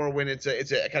script or when it's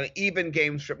a kind of even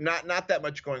game script. Not that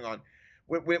much going on.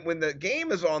 When the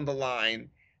game is on the line,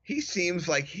 he seems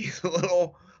like he's a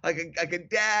little like a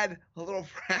dad, a little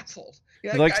frazzled.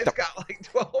 Yeah, guy's got like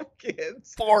 12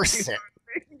 kids. Force it.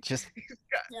 Just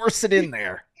force it in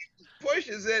there. He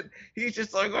pushes it. He's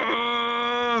just like,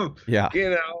 oh, yeah.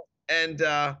 And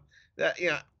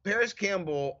Paris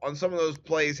Campbell on some of those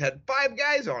plays had 5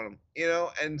 guys on him,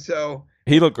 and so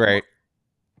he looked great.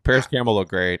 Paris Campbell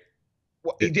looked great.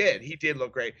 Well, he did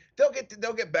look great. They'll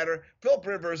get better. Phillip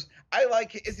Rivers, I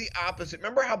like, is the opposite.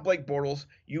 Remember how Blake Bortles,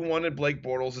 you wanted Blake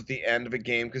Bortles at the end of a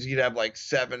game because he'd have like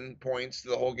 7 points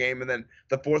the whole game, and then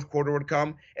the fourth quarter would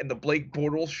come and the Blake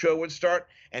Bortles show would start,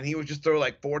 and he would just throw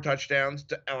like 4 touchdowns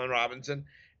to Allen Robinson,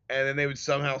 and then they would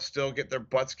somehow still get their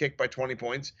butts kicked by 20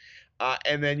 points.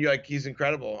 And then you're like, he's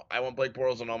incredible. I want Blake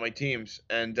Bortles on all my teams.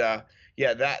 And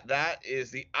that is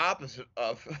the opposite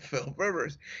of Phillip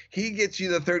Rivers. He gets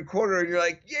you the third quarter, and you're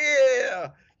like,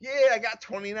 yeah, I got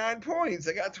 29 points.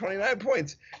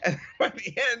 And by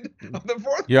the end of the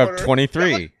fourth quarter, you have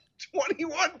 23. Like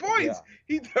 21 points. Yeah.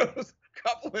 He throws a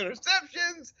couple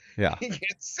interceptions. Yeah. He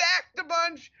gets sacked a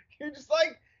bunch. You're just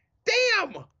like,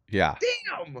 damn. Yeah.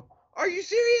 Damn. Are you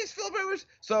serious, Phillip Rivers?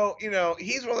 So,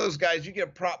 he's one of those guys, you get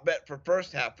a prop bet for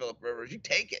first half Phillip Rivers. You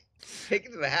take it. Take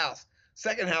it to the house.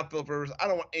 Second half Phillip Rivers, I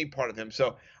don't want any part of him.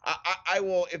 So I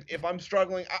will, if I'm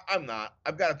struggling, I'm not.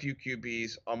 I've got a few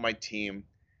QBs on my team.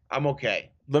 I'm okay.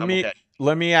 Let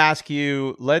me ask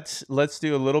you, let's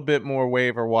do a little bit more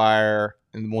waiver wire,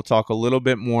 and we'll talk a little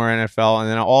bit more NFL. And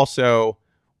then also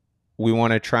we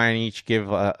want to try and each give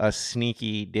a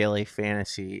sneaky daily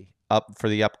fantasy up for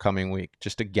the upcoming week,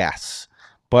 just a guess.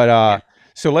 But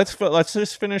so let's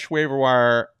just finish waiver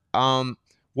wire.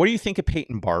 What do you think of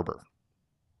Peyton Barber?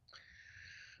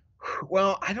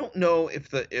 Well, I don't know if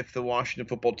the Washington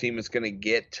football team is going to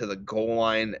get to the goal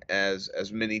line as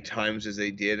many times as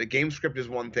they did. A game script is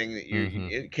one thing that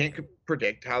you can't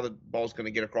predict how the ball's going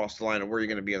to get across the line or where you're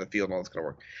going to be on the field and all that's going to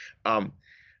work.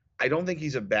 I don't think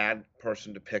he's a bad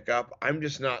person to pick up. I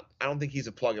don't think he's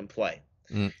a plug and play.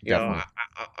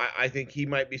 I think he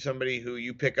might be somebody who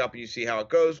you pick up and you see how it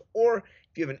goes. Or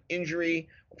if you have an injury,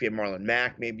 if you have Marlon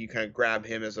Mack, maybe you kind of grab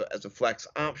him as a flex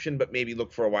option, but maybe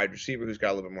look for a wide receiver who's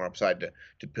got a little bit more upside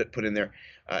to put in there.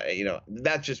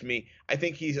 That's just me. I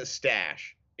think he's a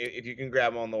stash if you can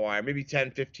grab him on the wire. Maybe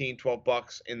 10, 15,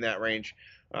 $12 in that range.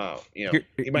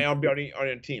 He might not be already on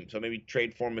a team, so maybe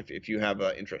trade for him if you have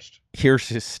interest. Here's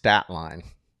his stat line.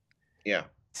 Yeah.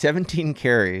 17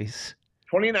 carries,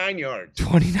 29 yards.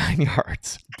 29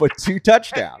 yards, but 2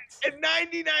 touchdowns. And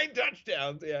 99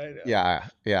 touchdowns. Yeah,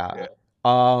 I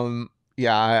know.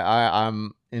 Yeah.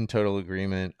 I'm in total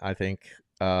agreement. I think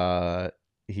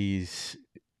if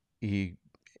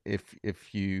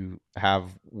you have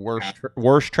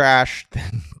worse trash,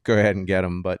 then go ahead and get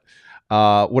him. But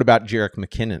what about Jerick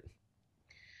McKinnon?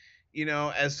 You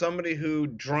know, as somebody who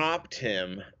dropped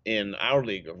him in our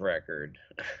league of record,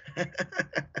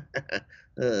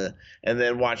 and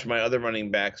then watched my other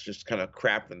running backs just kind of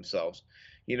crap themselves,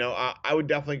 you know, I would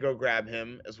definitely go grab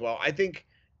him as well. I think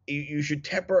you should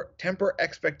temper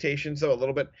expectations though a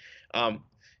little bit.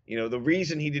 You know, the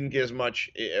reason he didn't get as much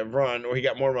run, or he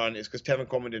got more run, is because Tevin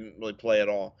Coleman didn't really play at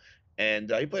all, and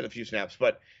he played a few snaps.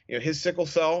 But you know, his sickle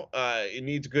cell, it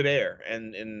needs good air,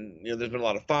 and you know, there's been a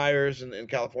lot of fires in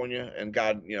California, and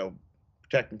God, you know,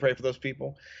 protect and pray for those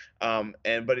people. But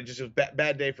it just was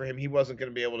bad day for him. He wasn't going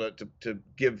to be able to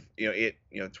give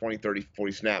 20, 30,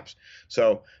 40 snaps.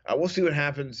 So we'll see what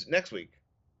happens next week.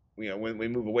 You know, when we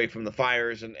move away from the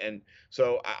fires, and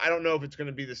so I don't know if it's going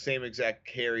to be the same exact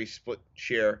carry split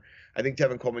share. I think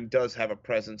Tevin Coleman does have a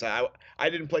presence. I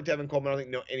didn't play Tevin Coleman. I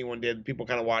don't think anyone did. People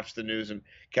kind of watched the news and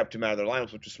kept him out of their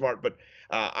lineups, which is smart. But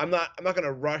I'm not going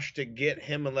to rush to get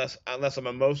him unless I'm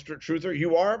a Mostert truther.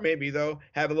 You are, maybe though,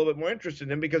 have a little bit more interest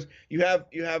in him because you have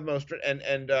Mostert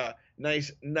and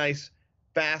nice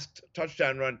fast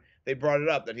touchdown run. They brought it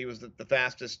up that he was the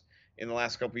fastest in the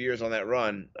last couple of years on that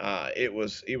run. He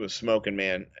was smoking,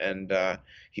 man. And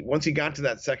once he got to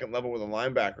that second level where the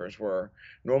linebackers were,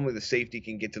 normally the safety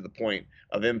can get to the point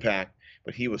of impact,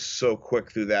 but he was so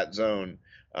quick through that zone.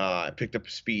 Picked up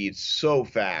speed so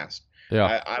fast.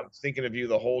 Yeah. I was thinking of you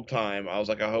the whole time. I was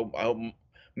like, I hope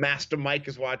Master Mike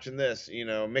is watching this. You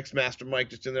know, Mixed Master Mike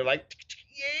just in there like,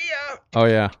 yeah. Oh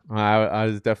yeah, I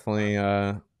was definitely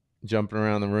jumping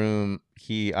around the room.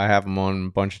 I have him on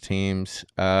a bunch of teams.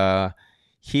 I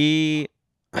think he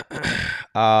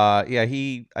got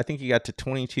to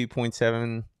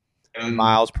 22.7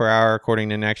 miles per hour according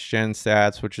to Next Gen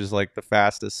Stats, which is like the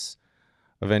fastest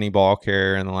of any ball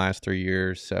carrier in the last 3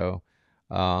 years. So,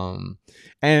 and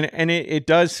it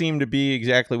does seem to be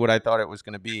exactly what I thought it was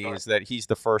going to be, is that he's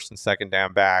the first and second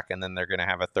down back, and then they're going to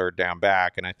have a third down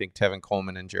back. And I think Tevin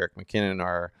Coleman and Jerick McKinnon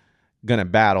are going to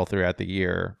battle throughout the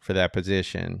year for that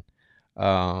position.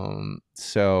 I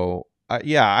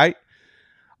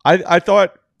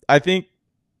think,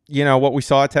 you know, what we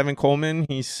saw at Tevin Coleman,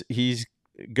 he's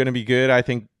going to be good. I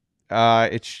think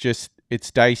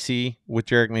it's dicey with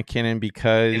Jerick McKinnon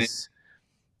because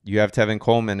you have Tevin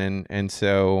Coleman, and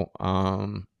so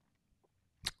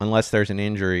unless there's an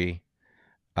injury,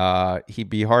 he'd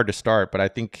be hard to start. But I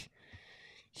think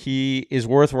he is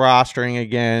worth rostering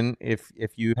again if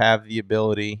you have the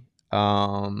ability.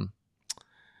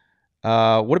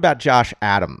 What about Josh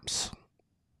Adams?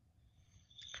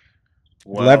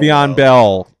 Le'Veon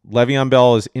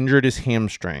Bell is injured his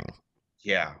hamstring.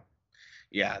 Yeah.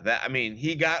 That, I mean,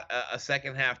 he got a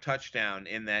second half touchdown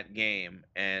in that game,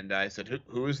 and I said,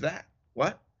 "Who is that?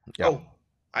 What? Yeah. Oh,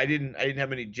 I didn't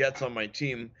have any Jets on my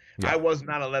team. Yeah. I was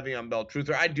not a Le'Veon Bell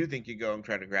truther. I do think you go and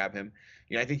try to grab him.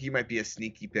 You know, I think he might be a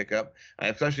sneaky pickup,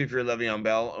 especially if you're a Le'Veon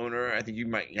Bell owner. I think you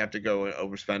might have to go and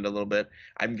overspend a little bit.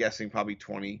 I'm guessing probably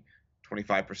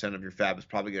 25% of your fab is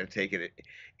probably going to take it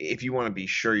if you want to be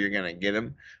sure you're going to get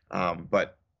him.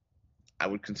 But I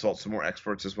would consult some more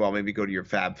experts as well. Maybe go to your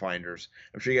fab finders.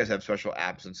 I'm sure you guys have special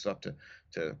apps and stuff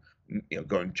to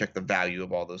go and check the value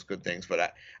of all those good things.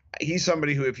 But he's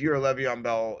somebody who, if you're a Le'Veon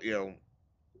Bell,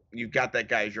 you've got that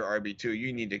guy as your RB2.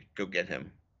 You need to go get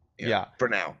him. For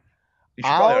now. You should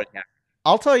probably already have him.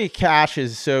 I'll tell you, Cash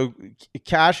is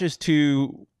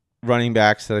 2 running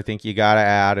backs that I think you got to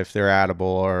add if they're addable,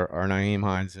 or Nyheim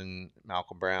Hines and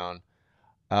Malcolm Brown.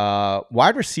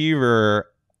 Wide receiver,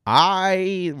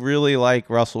 I really like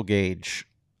Russell Gage.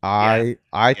 I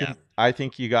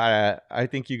think you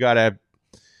gotta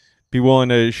be willing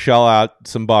to shell out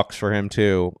some bucks for him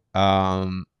too.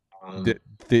 The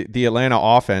Atlanta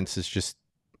offense is just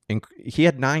he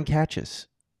had 9 catches.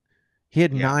 He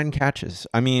had 9 catches.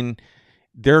 I mean,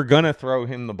 they're gonna throw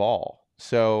him the ball.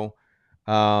 So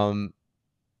I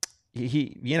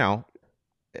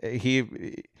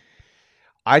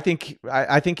think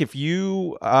if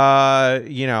you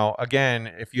again,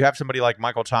 if you have somebody like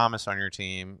Michael Thomas on your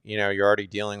team, you're already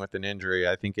dealing with an injury.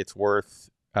 I think it's worth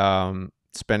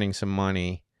spending some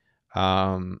money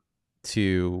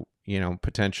to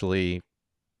potentially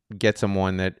get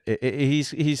someone that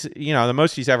he's the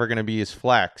most he's ever going to be is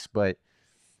flex, but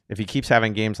if he keeps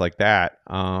having games like that,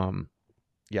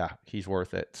 he's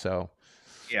worth it. So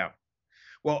yeah.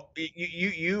 Well,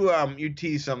 you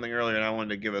teased something earlier, and I wanted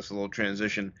to give us a little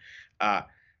transition uh,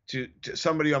 to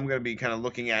somebody I'm going to be kind of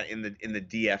looking at in the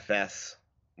DFS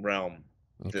realm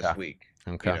Okay. this week.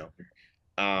 You Okay.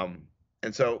 know,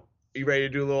 and so you ready to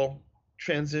do a little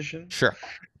transition? Sure.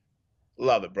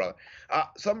 Love it, brother.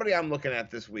 Somebody I'm looking at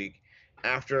this week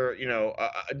after,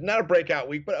 not a breakout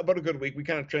week, but a good week. We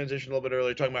kind of transitioned a little bit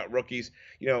earlier talking about rookies.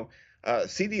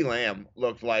 CD Lamb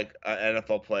looked like an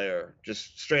NFL player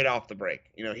just straight off the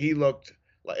break. He looked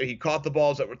like he caught the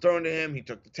balls that were thrown to him. He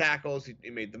took the tackles.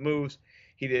 He made the moves.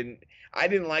 He didn't. I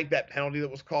didn't like that penalty that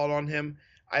was called on him.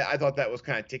 I thought that was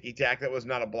kind of ticky tack. That was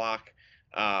not a block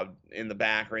in the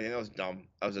back or anything. That was dumb.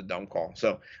 That was a dumb call.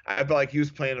 So I felt like he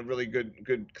was playing a really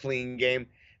good, clean game,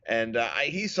 and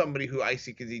he's somebody who I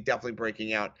see because he's definitely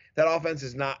breaking out. That offense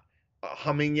is not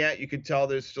humming yet. You could tell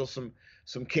there's still some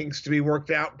kinks to be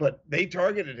worked out, but they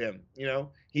targeted him.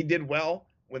 He did well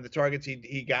when the targets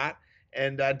he got,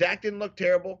 and Dak didn't look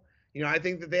terrible. I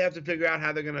think that they have to figure out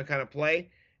how they're going to kind of play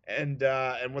and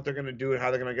what they're going to do and how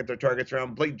they're going to get their targets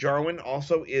around. Blake Jarwin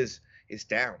also is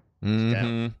down. He's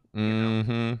down.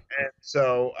 Mm-hmm. And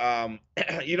so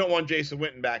you don't want Jason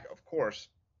Witten back, of course,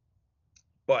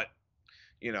 but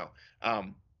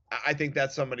I think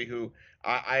that's somebody who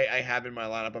I have in my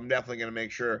lineup. I'm definitely going to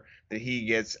make sure that he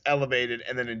gets elevated,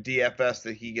 and then in DFS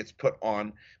that he gets put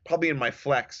on, probably in my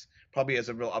flex, probably as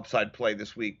a real upside play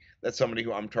this week. That's somebody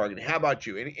who I'm targeting. How about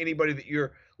you? Anybody that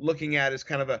you're looking at as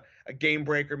kind of a game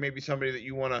breaker, maybe somebody that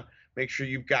you want to make sure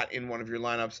you've got in one of your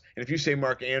lineups? And if you say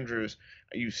Mark Andrews,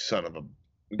 you son of a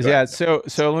Yeah, so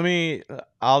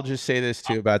I'll just say this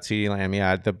too about CeeDee Lamb.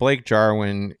 Yeah, the Blake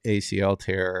Jarwin ACL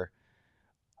tear,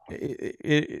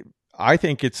 I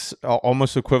think it's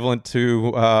almost equivalent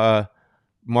to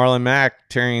Marlon Mack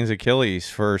tearing his Achilles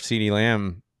for CeeDee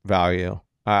Lamb value.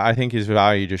 I think his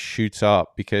value just shoots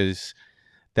up because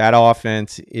that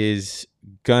offense is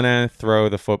gonna throw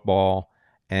the football,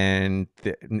 and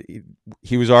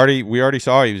we already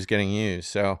saw he was getting used.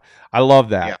 So I love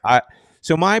that. Yeah.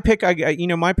 So my pick,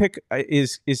 my pick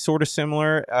is sort of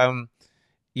similar. I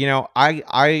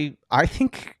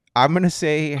think I'm gonna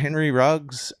say Henry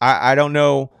Ruggs. I don't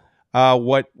know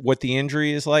what the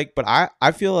injury is like, but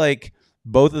I feel like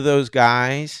both of those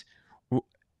guys,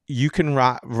 you can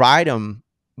ride them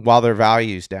while their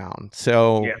value's down.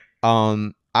 So Yeah.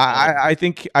 I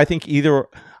think either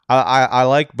I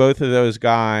like both of those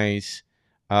guys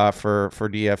for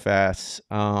DFS.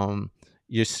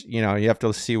 You have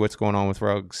to see what's going on with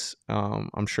Ruggs.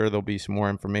 I'm sure there'll be some more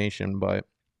information, but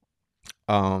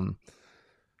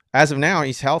as of now,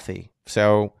 he's healthy.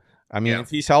 So I mean, if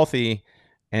he's healthy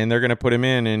and they're going to put him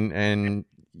in and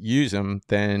use him,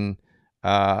 then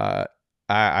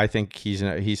I think he's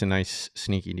a nice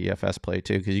sneaky DFS play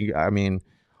too. Because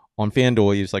on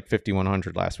FanDuel he was like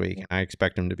 5,100 last week, and I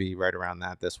expect him to be right around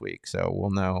that this week. So we'll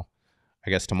know, I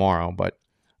guess, tomorrow. But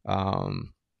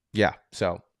yeah.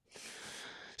 So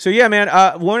yeah, man.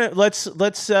 Let's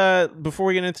before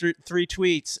we get into three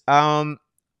tweets.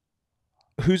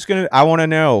 Who's gonna? I want to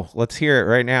know. Let's hear it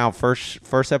right now. First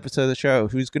episode of the show.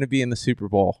 Who's gonna be in the Super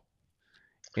Bowl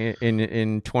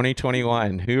in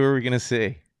 2021? Who are we gonna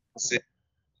see?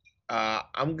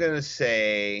 I'm gonna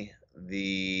say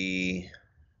the.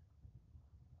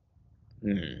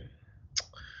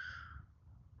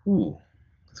 Ooh,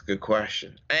 that's a good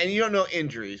question. And you don't know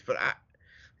injuries, but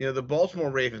the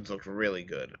Baltimore Ravens looked really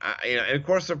good. And of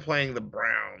course they're playing the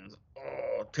Browns.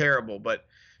 Oh, terrible. But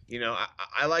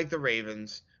I like the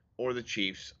Ravens or the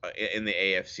Chiefs in the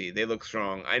AFC. They look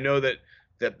strong. I know that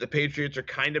the Patriots are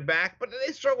kind of back, but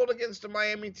they struggled against a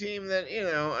Miami team that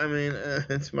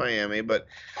it's Miami, but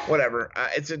whatever.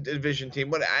 It's a division team,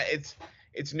 but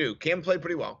it's new. Cam played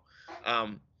pretty well.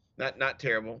 Not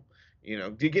terrible.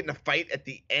 Did get in a fight at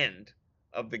the end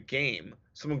of the game.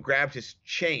 Someone grabbed his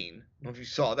chain. I don't know if you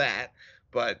saw that,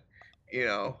 but did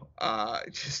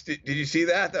you see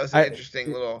that? That was an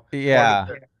interesting little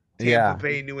Tampa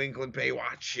Bay New England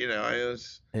Baywatch. It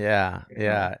was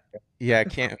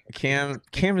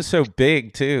Cam is so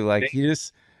big too. Like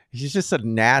he's just a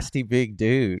nasty big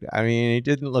dude. I mean, he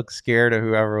didn't look scared of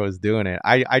whoever was doing it.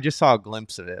 I just saw a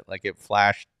glimpse of it, like it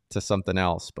flashed to something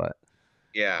else, but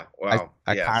yeah, well,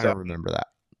 I kind of remember that.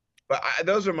 But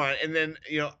those are mine. And then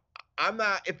I'm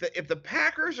not if the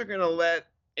Packers are gonna let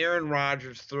Aaron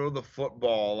Rodgers throw the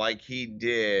football like he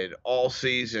did all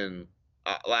season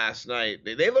last night,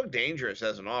 they look dangerous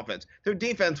as an offense. Their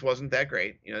defense wasn't that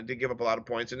great. Did give up a lot of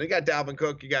points, and they got Dalvin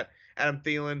Cook, you got Adam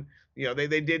Thielen.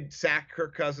 They did sack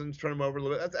Kirk Cousins, turn him over a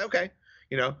little bit. That's okay.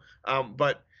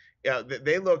 But yeah,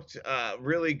 they looked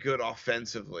really good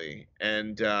offensively,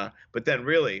 and but then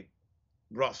really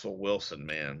Russell Wilson,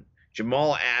 man,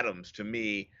 Jamal Adams, to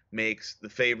me, makes the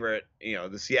favorite,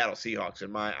 the Seattle Seahawks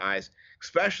in my eyes,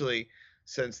 especially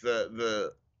since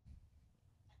the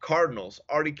Cardinals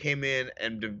already came in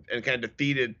and kind of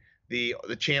defeated the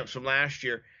champs from last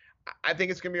year. I think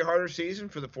it's going to be a harder season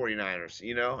for the 49ers.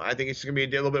 I think it's going to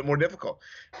be a little bit more difficult.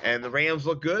 And the Rams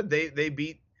look good. They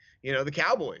beat, the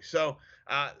Cowboys. So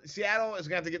Seattle is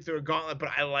going to have to get through a gauntlet, but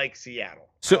I like Seattle.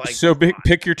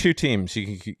 Pick your two teams.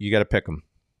 You got to pick them.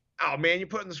 Oh, man, you're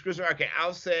putting the screws around. Okay,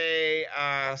 I'll say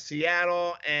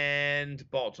Seattle and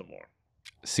Baltimore.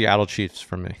 Seattle Chiefs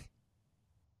for me.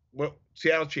 Well,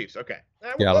 Seattle Chiefs. Okay.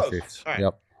 Seattle Chiefs. All right.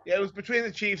 Yep. Yeah, it was between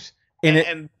the Chiefs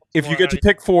and if you get to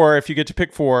pick four,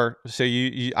 so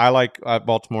I like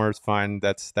Baltimore is fine.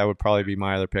 That would probably be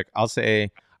my other pick. I'll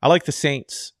say I like the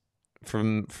Saints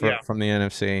from the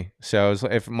NFC. So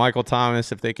if Michael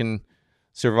Thomas, if they can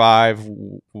survive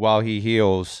while he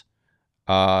heals,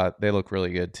 they look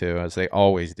really good too, as they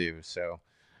always do. So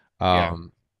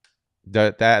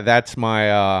that's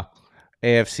my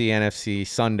AFC NFC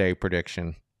Sunday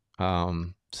prediction.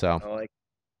 So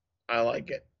I like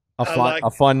it. A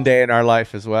fun day in our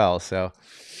life as well. So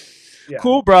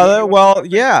cool, brother. Well,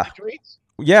 yeah.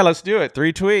 Yeah, let's do it.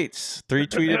 3 tweets. 3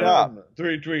 tweet it up.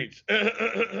 3 tweets.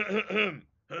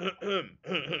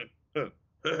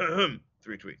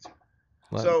 3 tweets.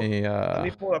 Let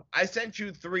me pull up. I sent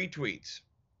you 3 tweets.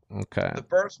 Okay. The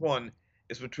first one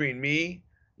is between me,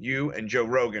 you, and Joe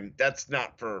Rogan. That's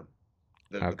not for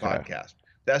the podcast.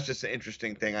 That's just an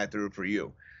interesting thing I threw for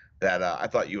you that I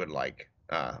thought you would like.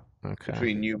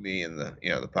 Between you, me, and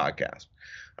the podcast.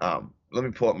 Let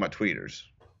me pull up my tweeters.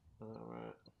 All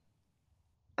right.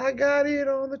 I got it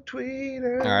on the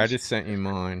tweeters. All right, I just sent you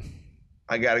mine.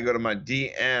 I got to go to my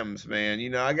DMs, man.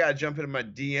 I got to jump into my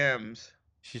DMs.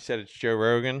 She said it's Joe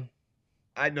Rogan.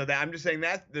 I know that. I'm just saying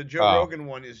that the Joe Rogan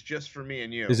one is just for me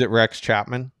and you. Is it Rex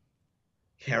Chapman?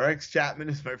 Yeah, Rex Chapman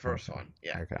is my first one.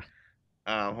 Yeah. Okay.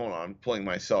 Hold on. I'm pulling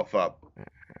myself up.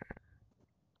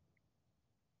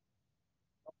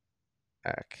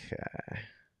 Okay.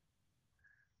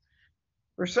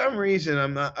 For some reason,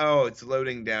 I'm not. Oh, it's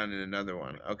loading down in another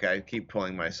one. Okay, I keep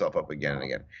pulling myself up again and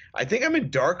again. I think I'm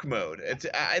in dark mode. It's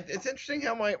interesting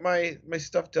how my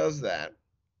stuff does that.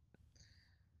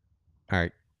 All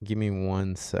right, give me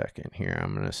 1 second here.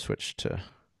 I'm gonna switch to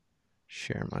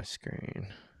share my screen.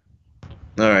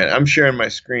 All right, I'm sharing my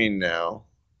screen now.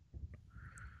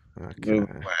 Okay.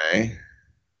 Move away.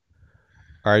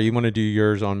 All right, you want to do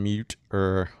yours on mute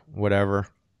or whatever?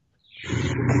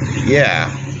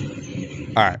 Yeah.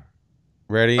 All right.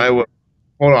 Ready? I will.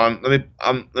 Hold on. Let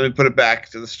me put it back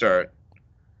to the start.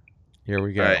 Here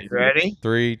we go. All right, ready?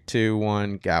 3, 2,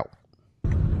 1, go.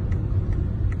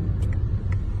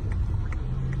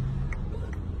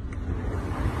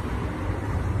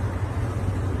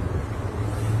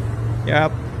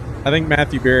 Yep. I think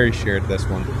Matthew Berry shared this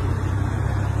one.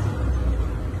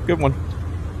 Good one.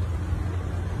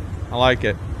 I like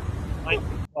it.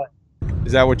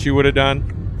 Is that what you would have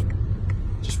done?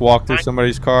 Just walk through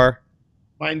somebody's car?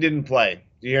 Mine didn't play.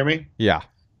 Do you hear me? Yeah.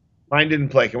 Mine didn't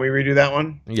play. Can we redo that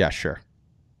one? Yeah, sure.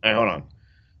 All right, hold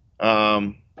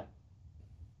on.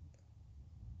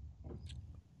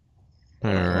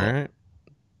 All right.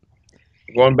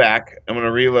 Going back. I'm going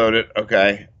to reload it.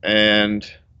 Okay. And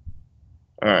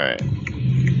all right.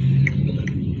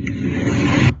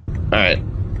 All right.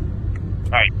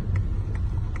 All right.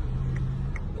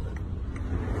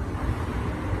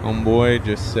 Homeboy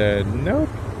just said, nope.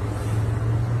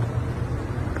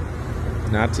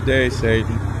 Not today,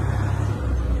 Satan.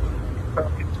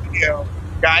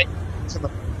 Guy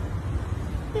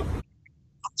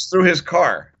through his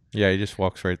car. Yeah, he just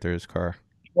walks right through his car.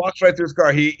 He walks right through his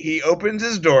car. He opens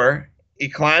his door. He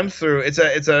climbs through. It's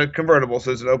a convertible,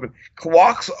 so it's an open.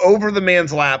 Walks over the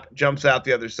man's lap, jumps out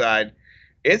the other side.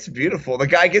 It's beautiful. The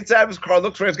guy gets out of his car,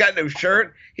 looks around. He's got no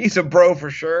shirt. He's a bro for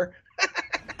sure.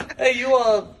 Hey, you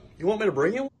want me to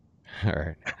bring you? All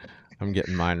right. I'm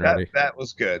getting mine ready. That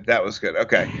was good. That was good.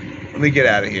 Okay. Let me get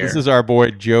out of here. This is our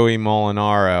boy Joey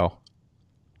Molinaro.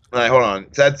 All right, hold on.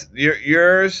 That's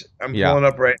yours. I'm pulling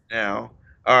up right now.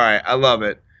 All right, I love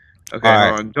it. Okay,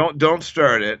 hold on. Don't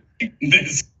start it.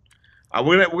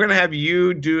 We're gonna have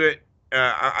you do it.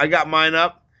 I got mine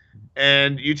up,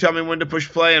 and you tell me when to push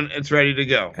play, and it's ready to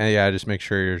go. Yeah, just make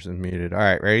sure yours is muted. All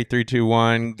right, ready? 3, 2,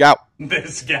 1, go.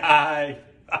 This guy.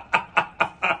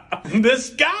 This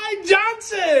guy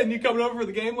Johnson. You coming over for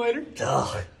the game later?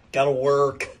 Ugh, gotta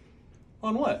work.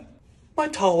 On what? My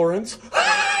tolerance.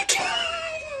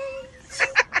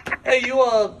 Hey, you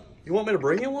want me to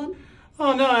bring you one?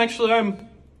 Oh no, actually, I'm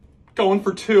going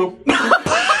for 2. Get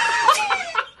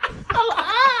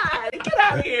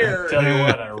out of here. Tell you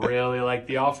what, I really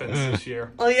offense this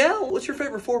year. Oh, yeah? What's your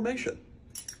favorite formation?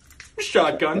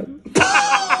 Shotgun.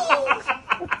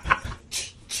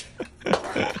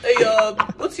 Hey,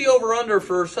 what's the over-under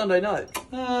for Sunday night?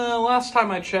 Last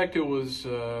time I checked, it was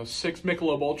 6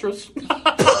 Michelob Ultras.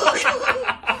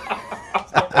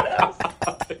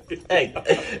 Hey,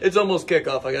 it's almost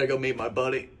kickoff. I gotta go meet my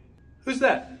buddy. Who's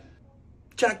that?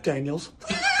 Jack Daniels.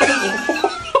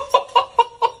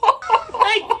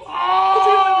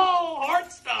 Oh,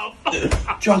 hard stuff.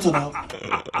 Johnson out.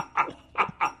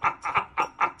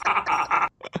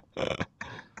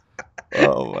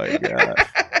 Oh my god.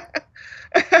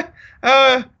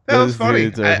 That Those was funny.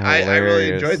 dudes are I really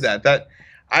hilarious. enjoyed that.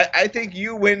 I think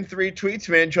you win 3 tweets,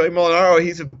 man. Joey Molinaro,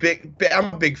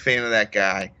 I'm a big fan of that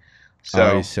guy.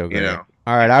 So, He's so good. You know,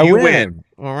 all right, I you win.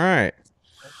 All right.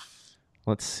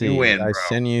 Let's see. You win, I bro.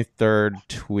 send you third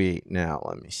tweet now.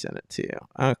 Let me send it to you.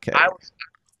 Okay. I was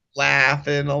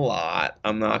laughing a lot.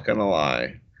 I'm not gonna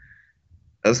lie.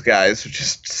 Those guys are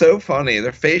just so funny.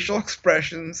 Their facial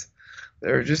expressions,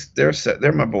 they're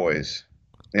my boys.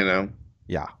 You know.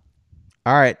 Yeah.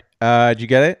 All right. Did you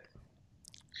get it?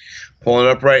 Pulling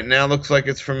it up right now. Looks like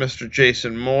it's from Mr.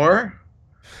 Jason Moore.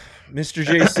 Mr.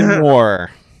 Jason Moore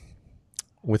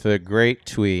with a great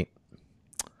tweet.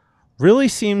 Really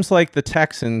seems like the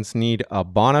Texans need a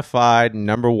bona fide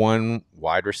number 1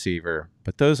 wide receiver,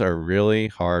 but those are really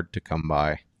hard to come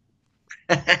by.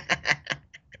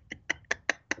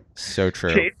 So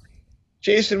true.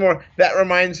 Jason Moore, that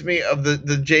reminds me of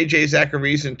the J.J.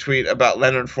 Zacharyson tweet about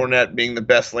Leonard Fournette being the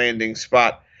best landing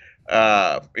spot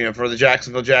for the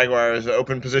Jacksonville Jaguars,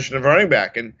 open position of running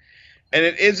back. And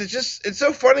it's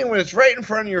so funny when it's right in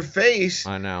front of your face.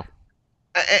 I know.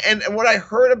 And what I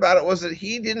heard about it was that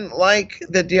he didn't like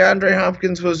that DeAndre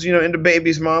Hopkins was, into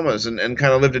babies' mamas and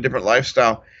kind of lived a different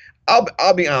lifestyle.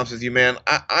 I'll be honest with you, man.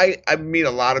 I meet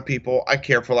a lot of people. I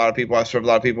care for a lot of people. I serve a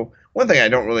lot of people. One thing I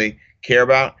don't really care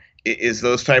about is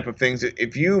those type of things.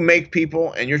 If you make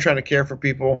people and you're trying to care for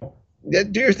people,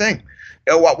 do your thing.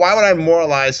 Why would I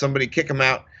moralize somebody, kick him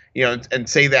out, and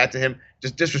say that to him,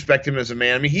 just disrespect him as a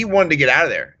man? I mean, he wanted to get out of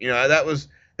there. That was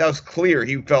clear.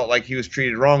 He felt like he was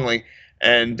treated wrongly.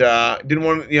 And didn't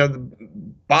want,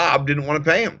 Bob didn't want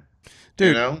to pay him.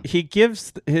 Dude, he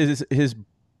gives his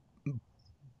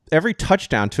every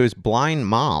touchdown to his blind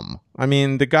mom. I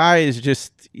mean, the guy is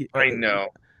just. I know.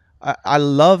 I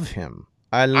love him.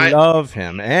 I love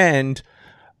him. And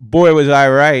boy, was I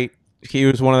right. He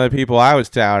was one of the people I was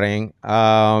touting.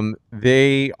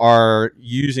 They are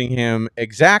using him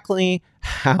exactly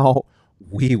how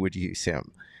we would use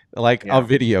him. Like a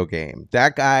video game.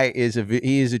 That guy is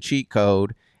a cheat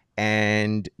code,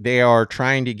 and they are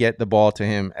trying to get the ball to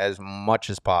him as much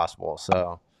as possible.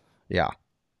 So, yeah.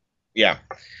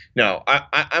 No,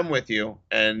 I'm with you,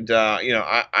 and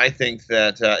I think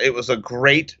that it was a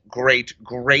great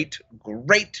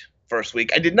first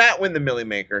week. I did not win the Millie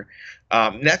Maker.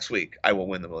 Next week I will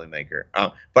win the Millie Maker.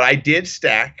 But I did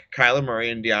stack Kyler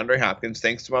Murray and DeAndre Hopkins,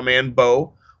 thanks to my man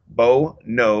Bo. Bo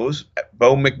knows.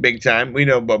 Bo McBigtime. We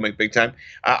know Bo McBigtime.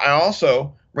 I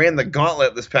also ran the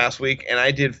gauntlet this past week, and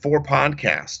I did 4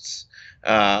 podcasts.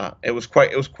 It was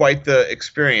quite the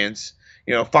experience.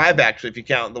 5 actually, if you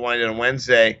count the one I did on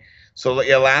Wednesday. So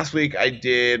last week I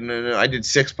did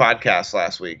 6 podcasts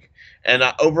last week, and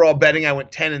overall betting I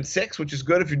went 10-6, which is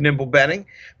good if you're nimble betting.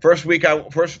 First night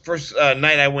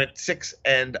I went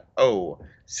 6-0,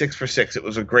 6 for 6. It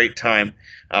was a great time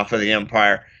for the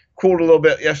Empire. Cooled a little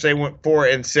bit yesterday. Went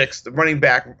 4-6. The running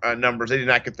back numbers, they did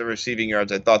not get the receiving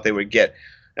yards I thought they would get.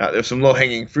 There's some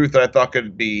low-hanging fruit that I thought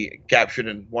could be captured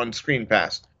in one screen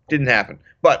pass. Didn't happen.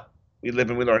 But we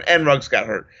live and we learn. And Ruggs got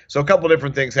hurt. So a couple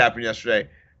different things happened yesterday.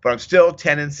 But I'm still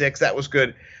 10-6. That was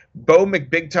good. Bo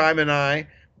McBigtime and I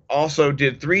also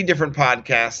did 3 different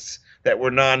podcasts that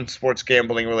were non-sports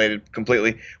gambling related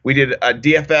completely. We did a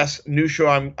DFS new show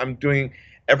I'm doing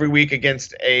every week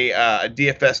against a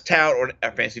DFS tout or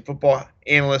a fantasy football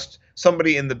analyst,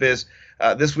 somebody in the biz.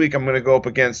 This week I'm going to go up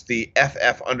against the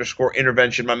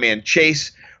FF_intervention, my man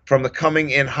Chase from the Coming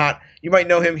In Hot. You might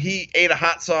know him. He ate a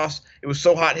hot sauce. It was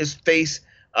so hot his face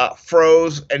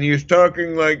froze, and he was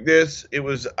talking like this. It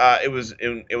was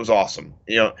awesome.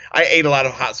 I ate a lot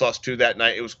of hot sauce too that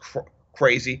night. It was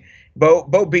crazy.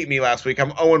 Bo beat me last week.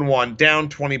 I'm 0-1, down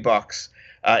 $20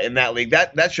 in that league.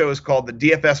 That show is called the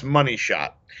DFS Money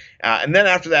Shot. And then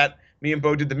after that, me and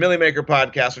Bo did the Millie Maker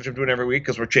podcast, which I'm doing every week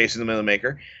because we're chasing the Millie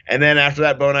Maker. And then after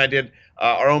that, Bo and I did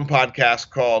our own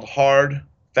podcast called Hard,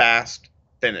 Fast,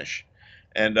 Finish.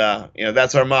 And,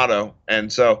 that's our motto.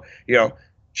 And so,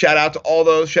 shout out to all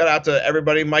those. Shout out to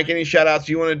everybody. Mike, any shout outs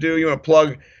you want to do? You want to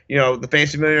plug, the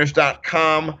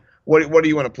fantasymillionaires.com What do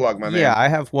you want to plug, my man? Yeah, I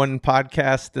have one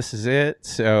podcast. This is it.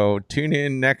 So tune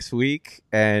in next week,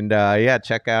 and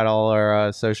check out all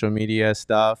our social media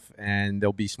stuff, and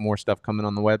there'll be some more stuff coming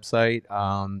on the website.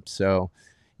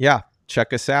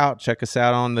 Check us out. Check us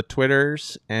out on the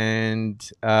Twitters, and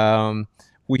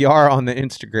we are on the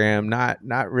Instagram.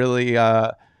 Not really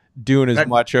doing as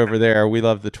much over there. We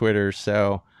love the Twitters,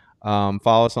 so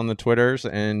follow us on the Twitters,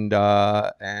 and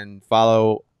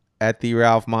follow at the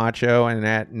Ralph Macho and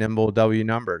at Nimble W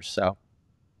Numbers. So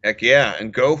heck yeah,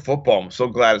 and go football. I'm so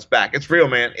glad it's back. It's real,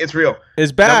 man. It's real.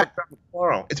 It's back.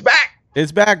 Tomorrow. It's back.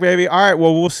 It's back, baby. All right.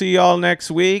 Well, we'll see y'all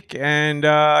next week. And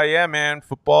man,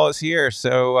 football is here.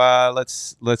 So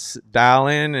let's dial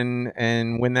in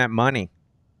and win that money.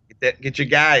 Get your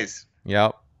guys.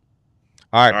 Yep.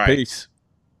 All right. Peace.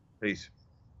 Peace.